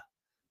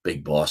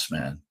Big Boss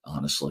Man,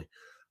 honestly.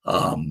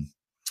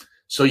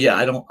 So yeah,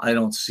 I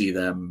don't see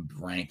them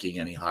ranking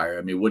any higher.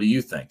 I mean, what do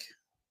you think?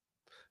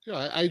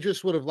 I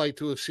just would have liked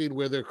to have seen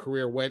where their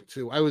career went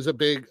to. I was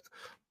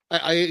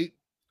I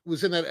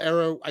was in that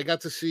era. I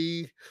got to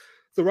see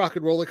the Rock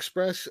and Roll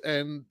Express,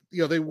 and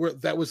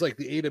that was like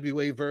the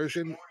AWA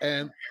version,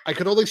 and I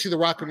could only see the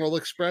Rock and Roll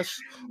Express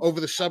over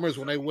the summers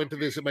when I went to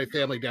visit my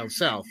family down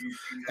south,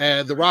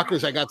 and the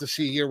Rockers I got to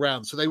see year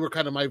round, so they were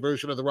kind of my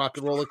version of the Rock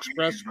and Roll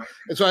Express,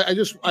 and so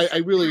I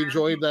really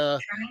enjoyed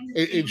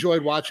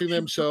watching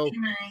them. So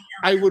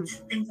I would,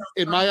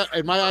 in my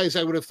eyes,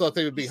 I would have thought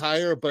they would be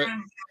higher, but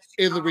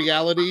in the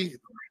reality,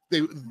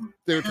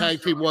 their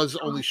tag team was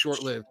only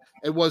short-lived.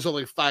 It was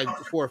only 4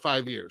 or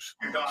 5 years,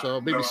 so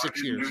maybe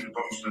 6 years.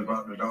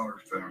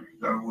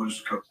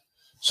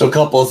 So a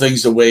couple of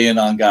things to weigh in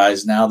on,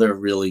 guys. Now they're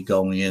really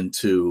going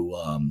into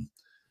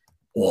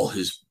all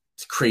his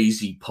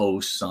crazy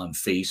posts on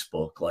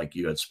Facebook, like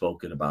you had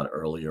spoken about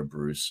earlier,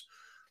 Bruce.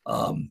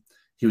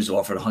 He was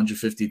offered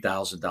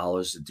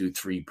 $150,000 to do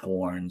 3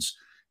 porns.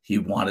 He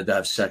wanted to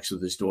have sex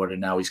with his daughter.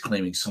 Now he's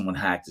claiming someone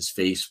hacked his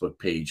Facebook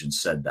page and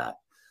said that.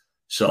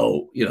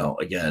 So,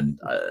 again,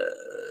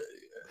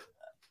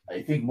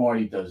 I think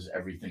Marty does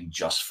everything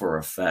just for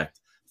effect.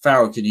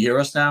 Farrell, can you hear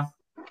us now?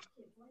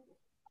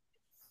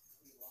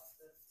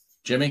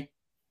 Jimmy?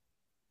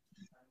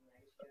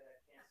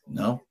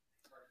 No?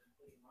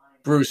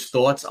 Bruce,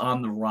 thoughts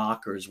on the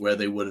Rockers, where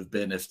they would have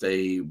been if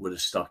they would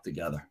have stuck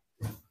together?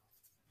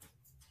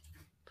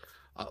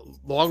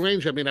 Long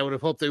range, I mean, I would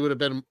have hoped they would have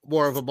been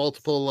more of a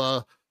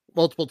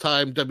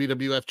multiple-time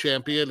WWF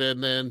champion,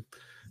 and then,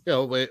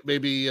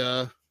 maybe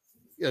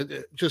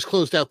just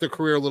closed out their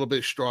career a little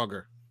bit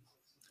stronger.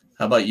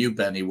 How about you,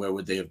 Benny? Where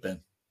would they have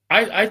been?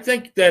 I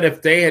think that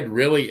if they had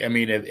really, I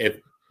mean, if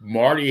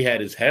Marty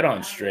had his head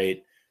on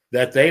straight,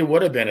 that they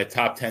would have been a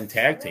top 10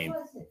 tag team.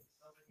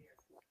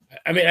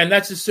 I mean, and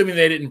that's assuming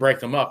they didn't break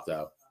them up,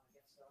 though.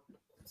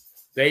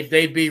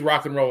 They'd be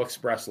Rock and Roll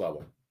Express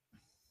level.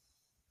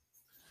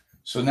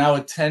 So now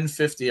at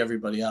 10:50,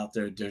 everybody out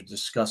there, they're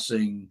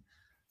discussing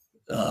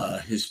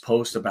his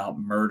post about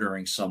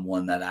murdering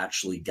someone that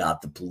actually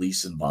got the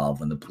police involved.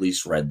 When the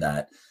police read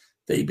that,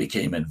 they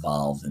became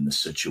involved in the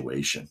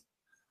situation.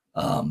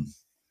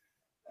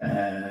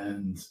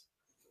 And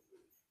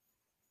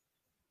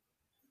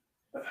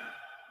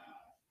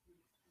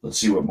let's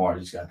see what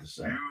Marty's got to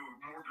say. You were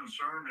more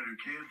concerned that a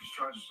kid just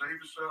tried to save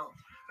himself,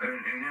 and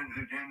then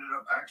it ended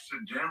up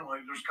accidentally.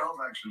 There's called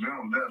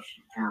accidental deaths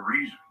for a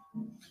reason.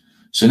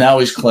 So now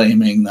he's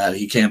claiming that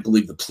he can't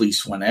believe the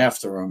police went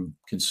after him,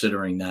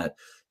 considering that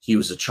he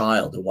was a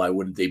child. And why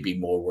wouldn't they be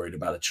more worried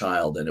about a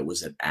child and it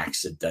was an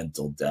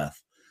accidental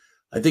death?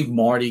 I think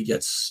Marty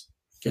gets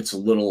a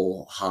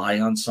little high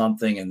on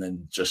something and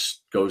then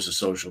just goes to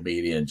social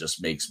media and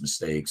just makes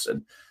mistakes.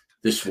 And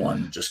this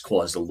one just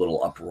caused a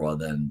little uproar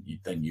than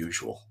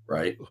usual,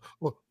 right?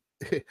 Well,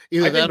 I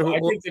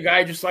think the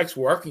guy just likes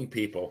working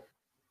people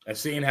and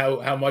seeing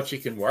how much he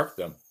can work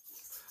them.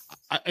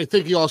 I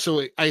think he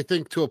also, I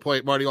think to a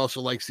point, Marty also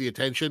likes the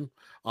attention.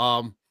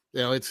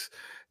 It's,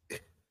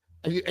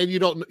 and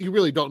you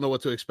really don't know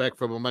what to expect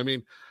from him. I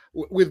mean,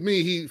 with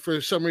me, he, for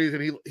some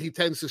reason, he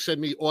tends to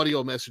send me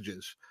audio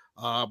messages.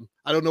 I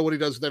don't know what he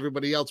does with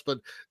everybody else, but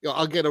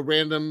I'll get a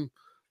random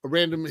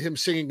him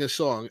singing a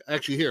song.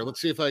 Actually, here,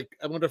 let's see if I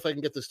wonder if I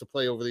can get this to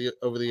play over the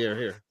air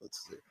here.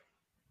 Let's see.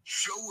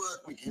 So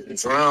what, we get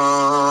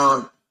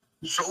drunk.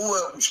 So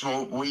what, we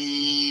smoke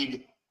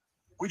weed.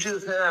 We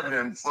just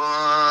having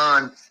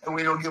fun, and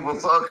we don't give a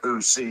fuck who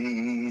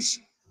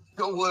sees.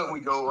 So what, we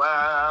go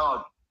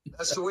out.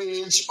 That's the way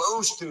it's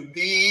supposed to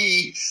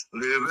be.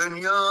 Living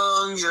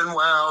young and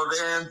wild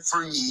and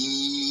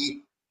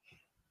free.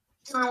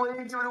 Give it away,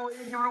 give it away,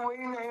 give it away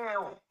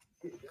now.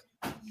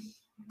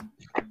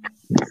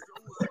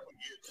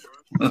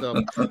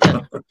 So,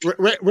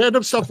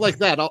 random stuff like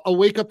that. I'll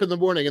wake up in the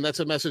morning, and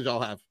that's a message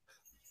I'll have.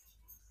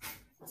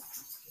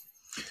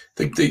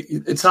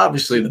 It's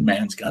obviously the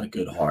man's got a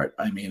good heart.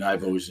 I mean,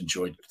 I've always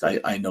enjoyed.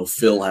 I know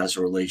Phil has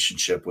a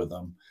relationship with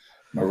him.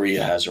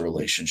 Maria has a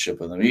relationship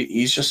with him.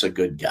 He's just a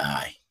good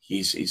guy.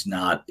 He's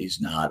not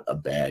a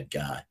bad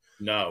guy.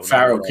 No,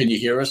 Pharaoh, can you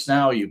hear us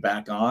now? Are you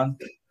back on?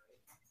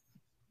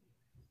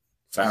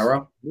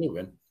 Pharaoh?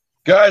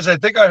 Guys, I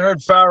think I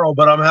heard Pharaoh,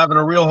 but I'm having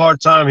a real hard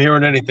time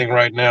hearing anything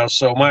right now.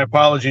 So my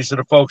apologies to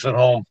the folks at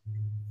home.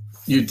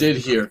 You did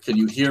hear. Can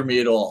you hear me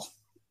at all?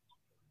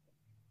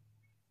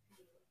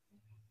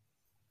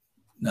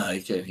 No,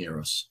 you can't hear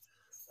us.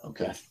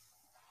 Okay.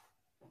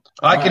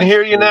 I can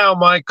hear you now,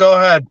 Mike. Go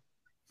ahead.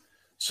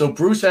 So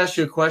Bruce asked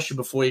you a question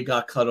before he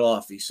got cut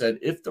off. He said,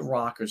 if the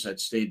Rockers had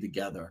stayed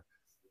together,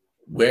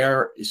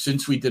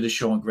 since we did a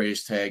show on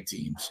Greatest Tag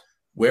Teams,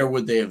 where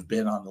would they have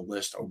been on the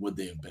list, or would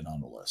they have been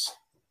on the list?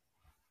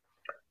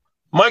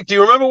 Mike, do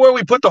you remember where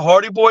we put the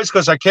Hardy Boys?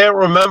 Because I can't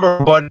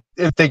remember, but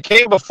if they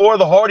came before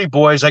the Hardy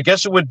Boys, I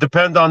guess it would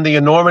depend on the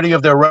enormity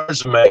of their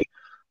resume,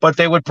 but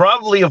they would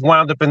probably have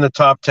wound up in the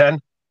top 10.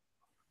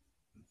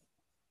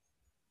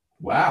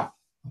 Wow.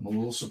 I'm a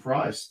little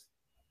surprised.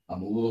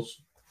 I'm a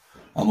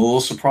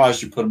little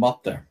surprised you put them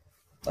up there.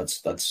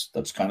 That's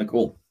kind of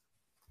cool.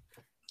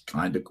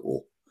 Kind of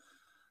cool.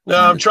 No,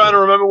 I'm trying to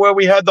remember where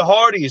we had the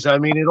Hardys. I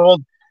mean,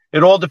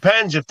 it all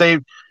depends.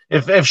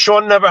 If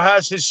Shawn never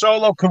has his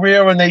solo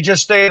career and they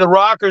just stay the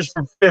Rockers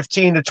for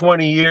 15 to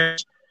 20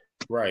 years,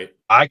 right?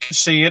 I can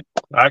see it.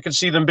 I can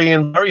see them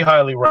being very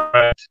highly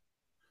ranked.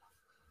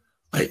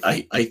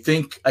 I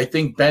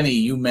think Benny,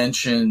 you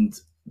mentioned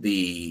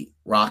the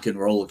Rock and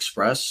Roll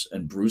Express,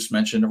 and Bruce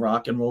mentioned the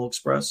Rock and Roll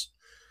Express.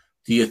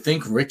 Do you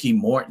think Ricky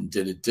Morton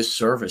did a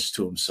disservice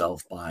to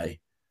himself by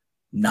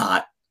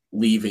not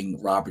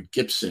leaving Robert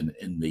Gibson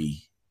in the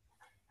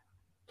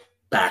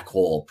back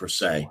hall per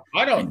se?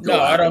 I don't think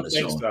so.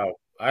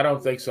 I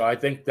don't think so. I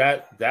think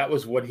that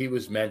was what he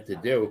was meant to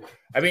do.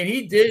 I mean,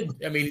 he did.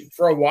 I mean,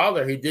 for a while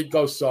there, he did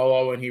go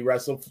solo and he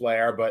wrestled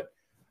Flair, but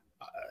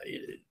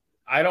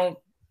I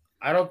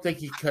don't think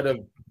he could have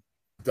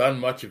done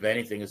much of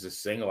anything as a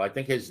single. I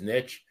think his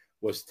niche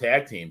was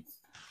tag team.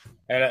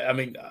 And I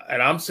mean,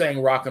 and I'm saying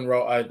Rock and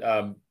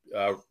Roll,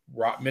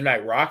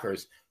 Midnight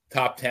Rockers,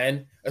 top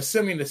 10,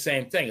 assuming the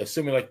same thing,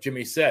 assuming like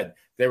Jimmy said,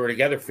 they were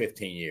together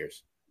 15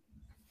 years.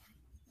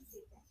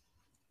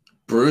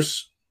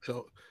 Bruce?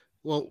 So,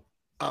 well,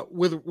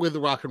 with the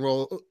Rock and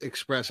Roll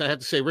Express, I have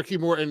to say Ricky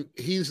Morton,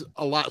 he's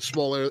a lot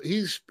smaller.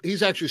 He's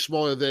actually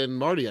smaller than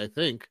Marty, I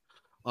think.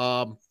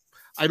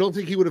 I don't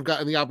think he would have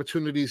gotten the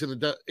opportunities in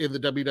the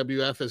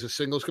WWF as a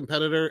singles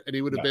competitor, and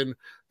he would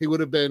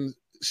have been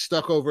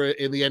stuck over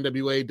in the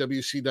NWA,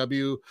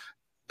 WCW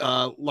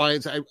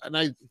lines. I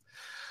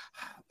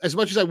as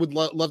much as I would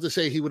love to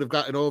say he would have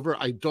gotten over,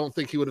 I don't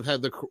think he would have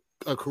had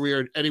a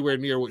career anywhere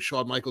near what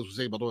Shawn Michaels was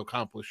able to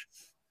accomplish.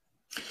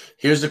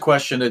 Here's the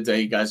question of the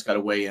day. You guys got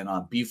to weigh in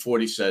on.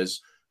 B40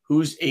 says,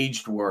 Who's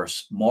aged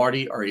worse,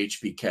 Marty or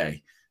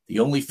HBK? The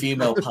only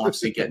female pops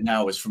they get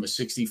now is from a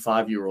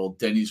 65-year-old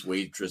Denny's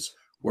waitress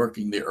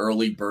working the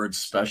early bird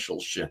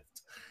special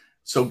shift.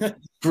 So,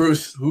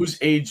 Bruce, who's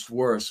aged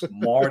worse,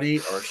 Marty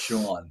or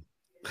Sean?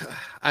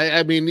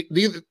 I mean,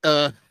 neither.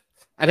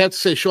 I'd have to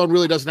say Sean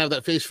really doesn't have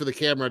that face for the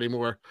camera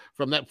anymore.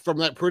 From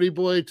that pretty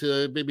boy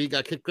to maybe he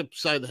got kicked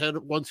upside the head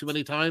one too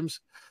many times.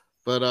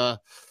 But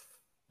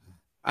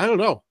I don't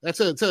know. It's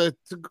a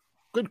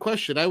good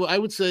question. I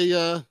would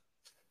say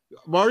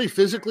Marty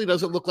physically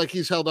doesn't look like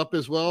he's held up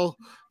as well.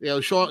 You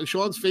know,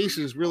 Sean's face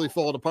is really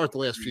fallen apart the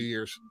last few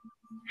years.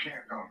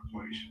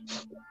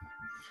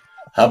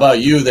 How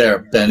about you there,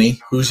 Benny?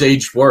 Who's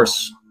aged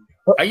worse?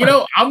 You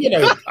know, I'm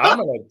gonna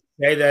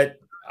say that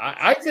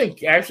I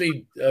think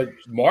actually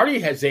Marty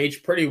has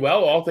aged pretty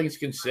well, all things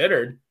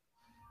considered.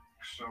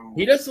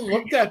 He doesn't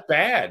look that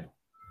bad.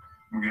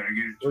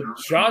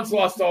 Sean's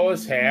lost all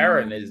his hair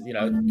and his,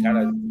 kind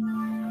of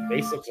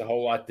face looks a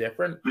whole lot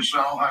different. This is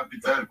all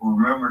hypothetical.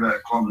 Remember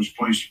that Columbus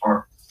Police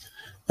Department.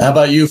 How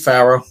about you,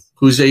 Farrow?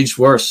 Who's aged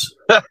worse?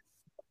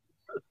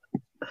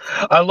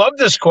 I love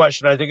this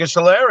question. I think it's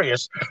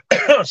hilarious.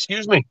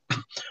 Excuse me.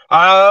 It's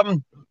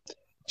going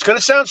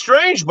to sound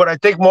strange, but I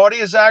think Marty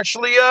is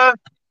actually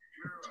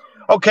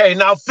okay.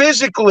 Now,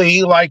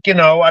 physically,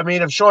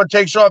 if Sean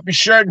takes off his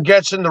shirt and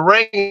gets in the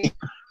ring,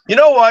 you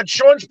know what?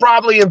 Sean's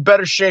probably in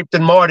better shape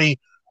than Marty,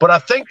 but I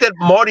think that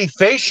Marty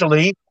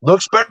facially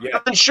looks better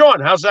than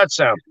Sean. How's that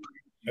sound?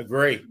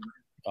 Agree.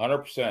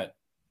 100%.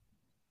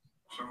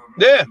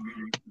 Yeah.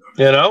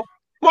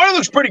 Marty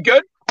looks pretty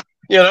good,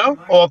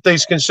 all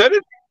things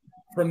considered.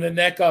 From the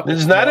neck up.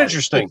 Isn't that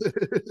interesting?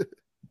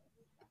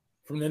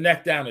 From the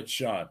neck down, it's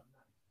Sean.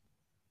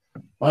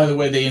 By the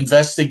way,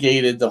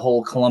 the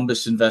whole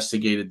Columbus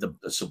investigated the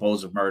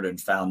supposed murder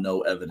and found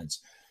no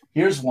evidence.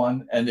 Here's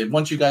one, and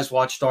once you guys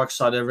watch Dark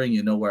Side of the Ring,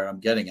 you know where I'm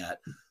getting at.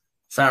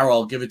 Farrell,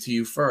 I'll give it to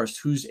you first.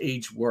 Who's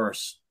aged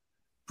worse,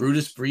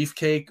 Brutus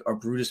Beefcake or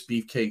Brutus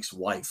Beefcake's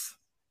wife?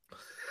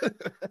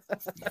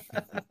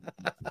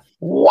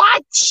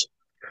 What?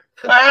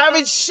 I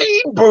haven't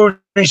seen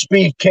Brutus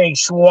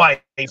Beefcake's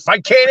wife. I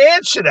can't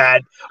answer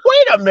that.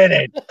 Wait a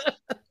minute.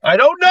 I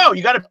don't know.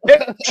 You got to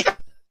pick.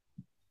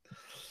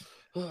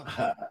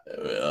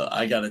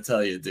 I got to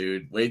tell you,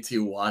 dude. Wait till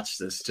you watch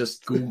this.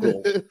 Just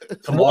Google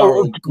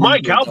tomorrow.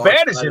 Mike, how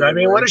bad is it? I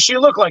mean, what does she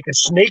look like? A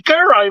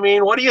sneaker? I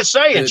mean, what are you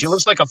saying? She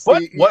looks like a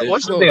foot?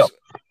 What's the deal?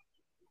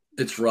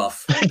 It's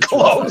rough.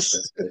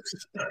 Close.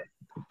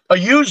 A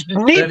used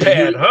knee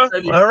pad, huh?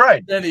 All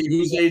right. Benny,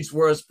 who's aged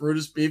worse,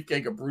 Brutus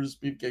Beefcake or Brutus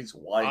Beefcake's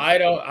wife?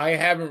 I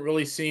haven't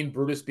really seen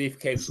Brutus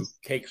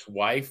Beefcake's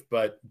wife,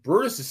 but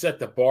Brutus has set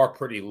the bar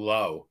pretty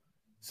low.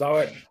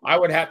 So I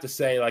would have to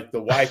say,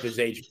 the wife is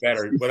aged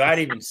better without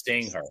even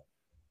seeing her.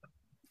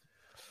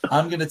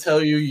 I'm going to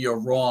tell you you're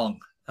wrong.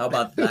 How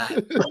about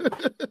that?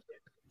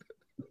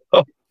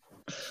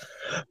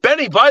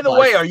 Benny, by the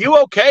way, are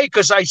you okay?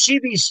 Because I see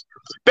these...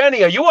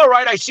 Benny, are you all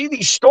right? I see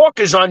these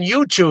stalkers on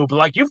YouTube.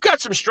 You've got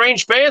some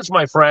strange fans,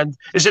 my friend.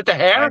 Is it the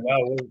hair? I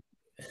know.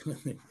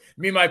 You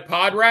mean my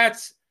pod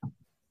rats?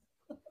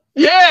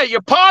 Yeah,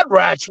 your pod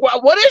rats.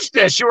 What is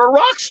this? You're a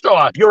rock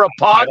star. You're a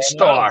pod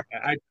star.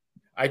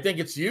 I think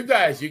it's you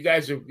guys. You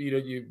guys are,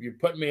 you're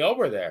putting me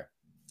over there.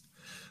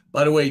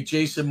 By the way,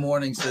 Jason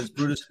Morning says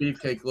Brutus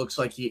Beefcake looks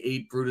like he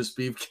ate Brutus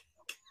Beefcake.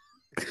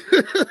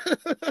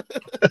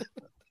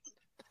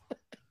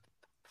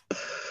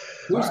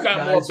 Who's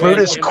got more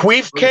Brutus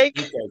Queef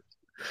Cake?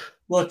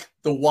 Look,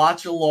 the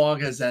watch along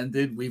has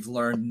ended. We've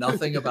learned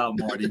nothing about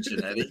Marty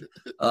Jannetty.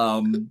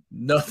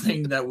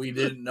 Nothing that we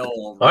didn't know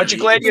already. Aren't you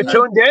glad you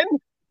tuned in?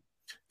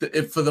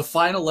 For the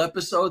final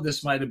episode,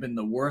 this might have been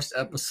the worst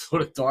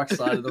episode of Dark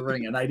Side of the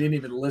Ring, and I didn't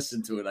even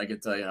listen to it. I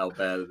can tell you how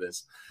bad it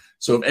is.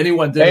 So if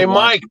anyone did,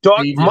 Mike,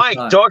 Dark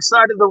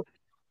Side of the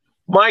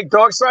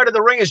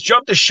Ring has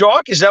jumped the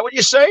shark. Is that what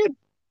you're saying?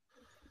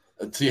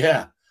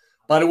 Yeah.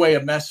 By the way,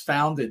 a mess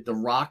found it. The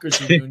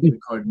Rockers reunion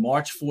card,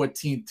 March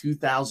 14,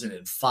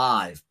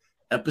 2005.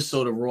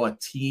 Episode of Raw,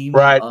 team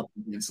up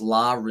against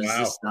La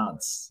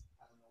Resistance.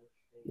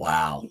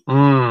 Wow.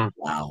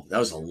 Wow. That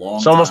was a long time.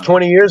 It's almost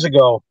 20 years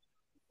ago.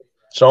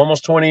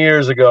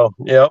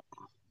 Yep.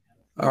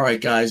 All right,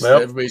 guys.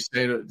 Yep. Everybody's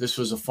saying this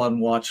was a fun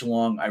watch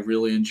along. I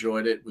really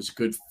enjoyed it. It was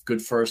good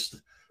first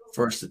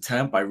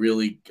attempt. I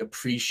really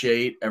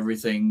appreciate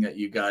everything that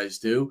you guys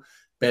do.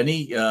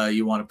 Benny,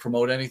 you want to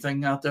promote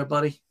anything out there,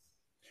 buddy?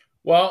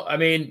 Well, I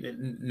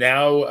mean,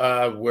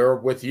 now we're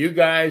with you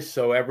guys.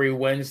 So every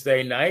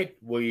Wednesday night,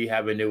 we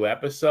have a new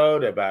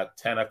episode about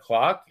 10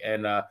 o'clock.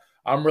 And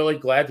I'm really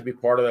glad to be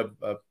part of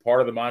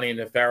the Monty and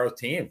the Pharaoh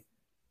team.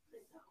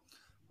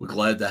 We're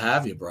glad to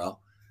have you, bro.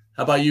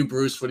 How about you,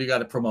 Bruce? What do you got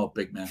to promote,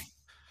 big man?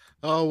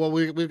 Oh, well,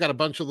 we've got a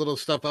bunch of little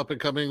stuff up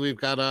and coming. We've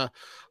got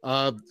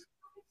we're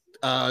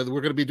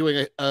going to be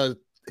doing a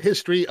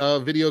history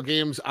of video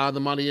games on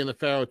the Monty and the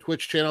Pharaoh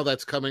Twitch channel.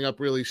 That's coming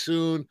up really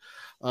soon.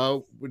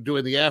 We're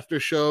doing the after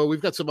show.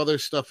 We've got some other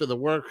stuff in the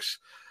works.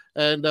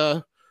 And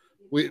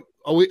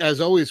as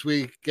always,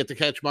 we get to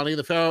catch Monty and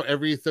the Pharaoh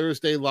every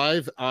Thursday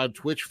live on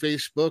Twitch,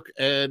 Facebook,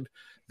 and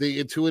the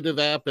Intuitive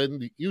app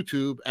and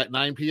YouTube at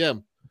 9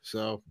 p.m.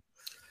 So,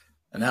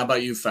 and how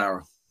about you,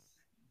 Farrah?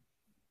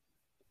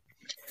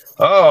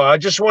 Oh, I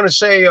just want to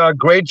say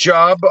great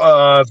job,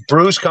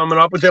 Bruce, coming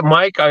up with it.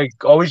 Mike, I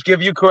always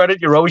give you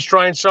credit. You're always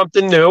trying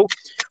something new.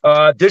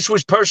 This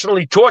was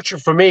personally torture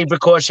for me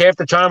because half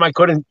the time I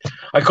couldn't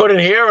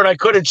hear and I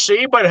couldn't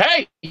see. But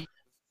hey,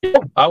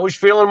 I was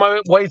feeling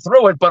my way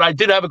through it. But I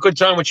did have a good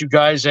time with you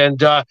guys,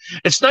 and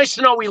it's nice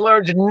to know we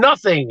learned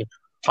nothing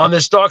on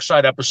this Dark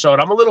Side episode.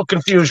 I'm a little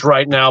confused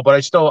right now, but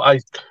I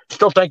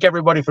still thank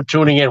everybody for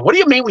tuning in. What do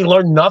you mean we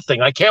learned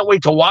nothing? I can't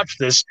wait to watch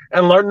this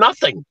and learn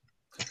nothing.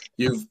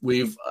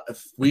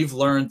 We've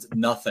learned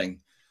nothing.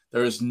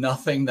 There is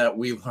nothing that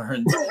we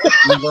learned.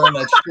 We learned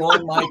that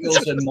Shawn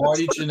Michaels and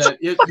Marty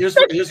Jannetty. Here's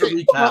a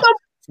recap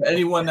for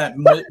anyone that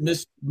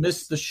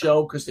missed the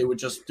show because they would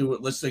just do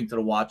it listening to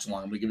the watch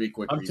along. We give you a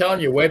quick. I'm telling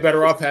you, way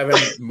better off having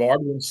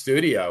Marty in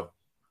studio.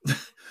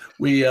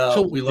 We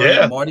learned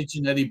that Marty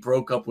Jannetty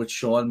broke up with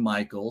Shawn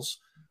Michaels.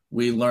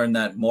 We learned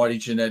that Marty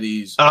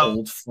Jannetty's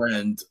old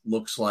friend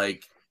looks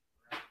like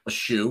a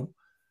shoe.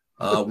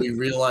 We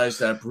realized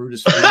that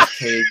Brutus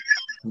Beefcake's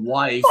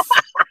wife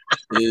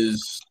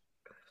is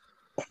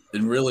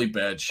in really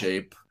bad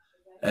shape,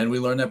 and we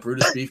learned that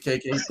Brutus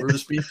Beefcake ate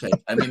Brutus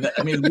Beefcake. I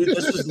mean,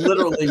 this is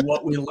literally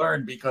what we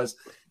learned because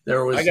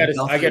there was. I got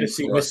to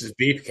see Mrs.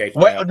 Beefcake.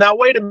 Now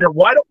wait a minute.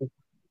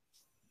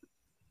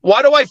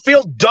 Why do I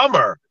feel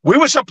dumber? We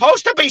were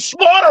supposed to be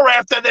smarter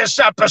after this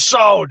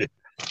episode.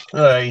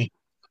 Hey.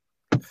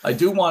 I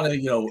do want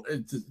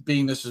to,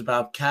 being this is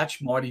about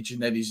catch Marty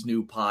Jannetty's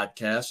new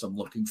podcast. I'm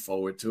looking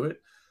forward to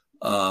it.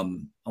 I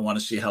want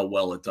to see how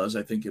well it does.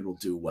 I think it'll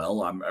do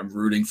well. I'm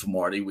rooting for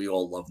Marty. We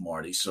all love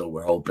Marty, so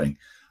we're hoping.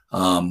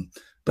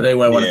 But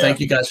anyway, I want to thank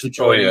you guys for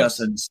joining us.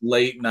 And it's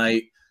late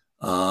night.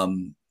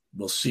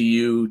 We'll see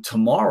you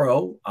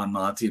tomorrow on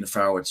Monty and the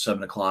Farrah at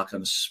 7:00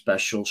 on a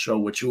special show.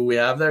 Which will we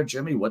have there,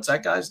 Jimmy? What's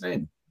that guy's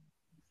name?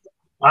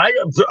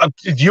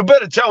 You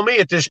better tell me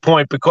at this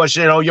point because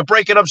you're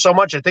breaking up so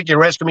much. I think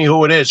you're asking me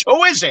who it is.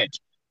 Who is it?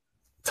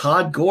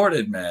 Todd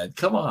Gordon, man.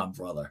 Come on,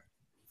 brother.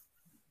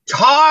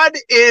 Todd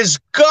is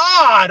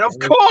God, of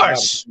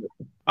course.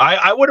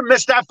 I would have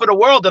missed that for the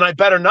world, and I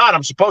better not.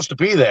 I'm supposed to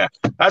be there.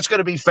 That's going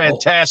to be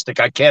fantastic.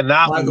 I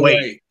cannot by the wait.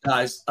 Way,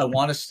 guys, I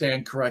want to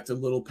stand corrected.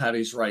 Little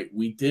Patty's right.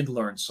 We did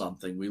learn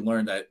something. We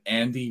learned that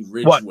Andy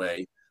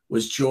Ridgway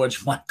was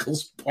George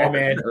Michael's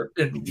partner.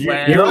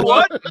 You know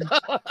what?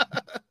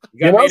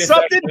 You know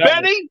something,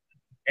 Benny?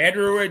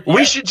 Andrew,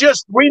 we should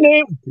just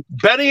rename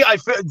Benny. I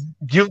feel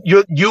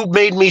you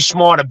made me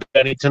smarter,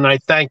 Benny,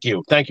 tonight. Thank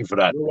you for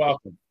that. You're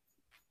welcome.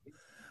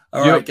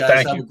 All right,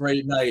 guys, have a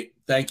great night.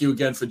 Thank you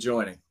again for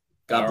joining.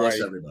 God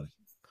bless everybody.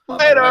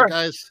 Later,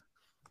 guys.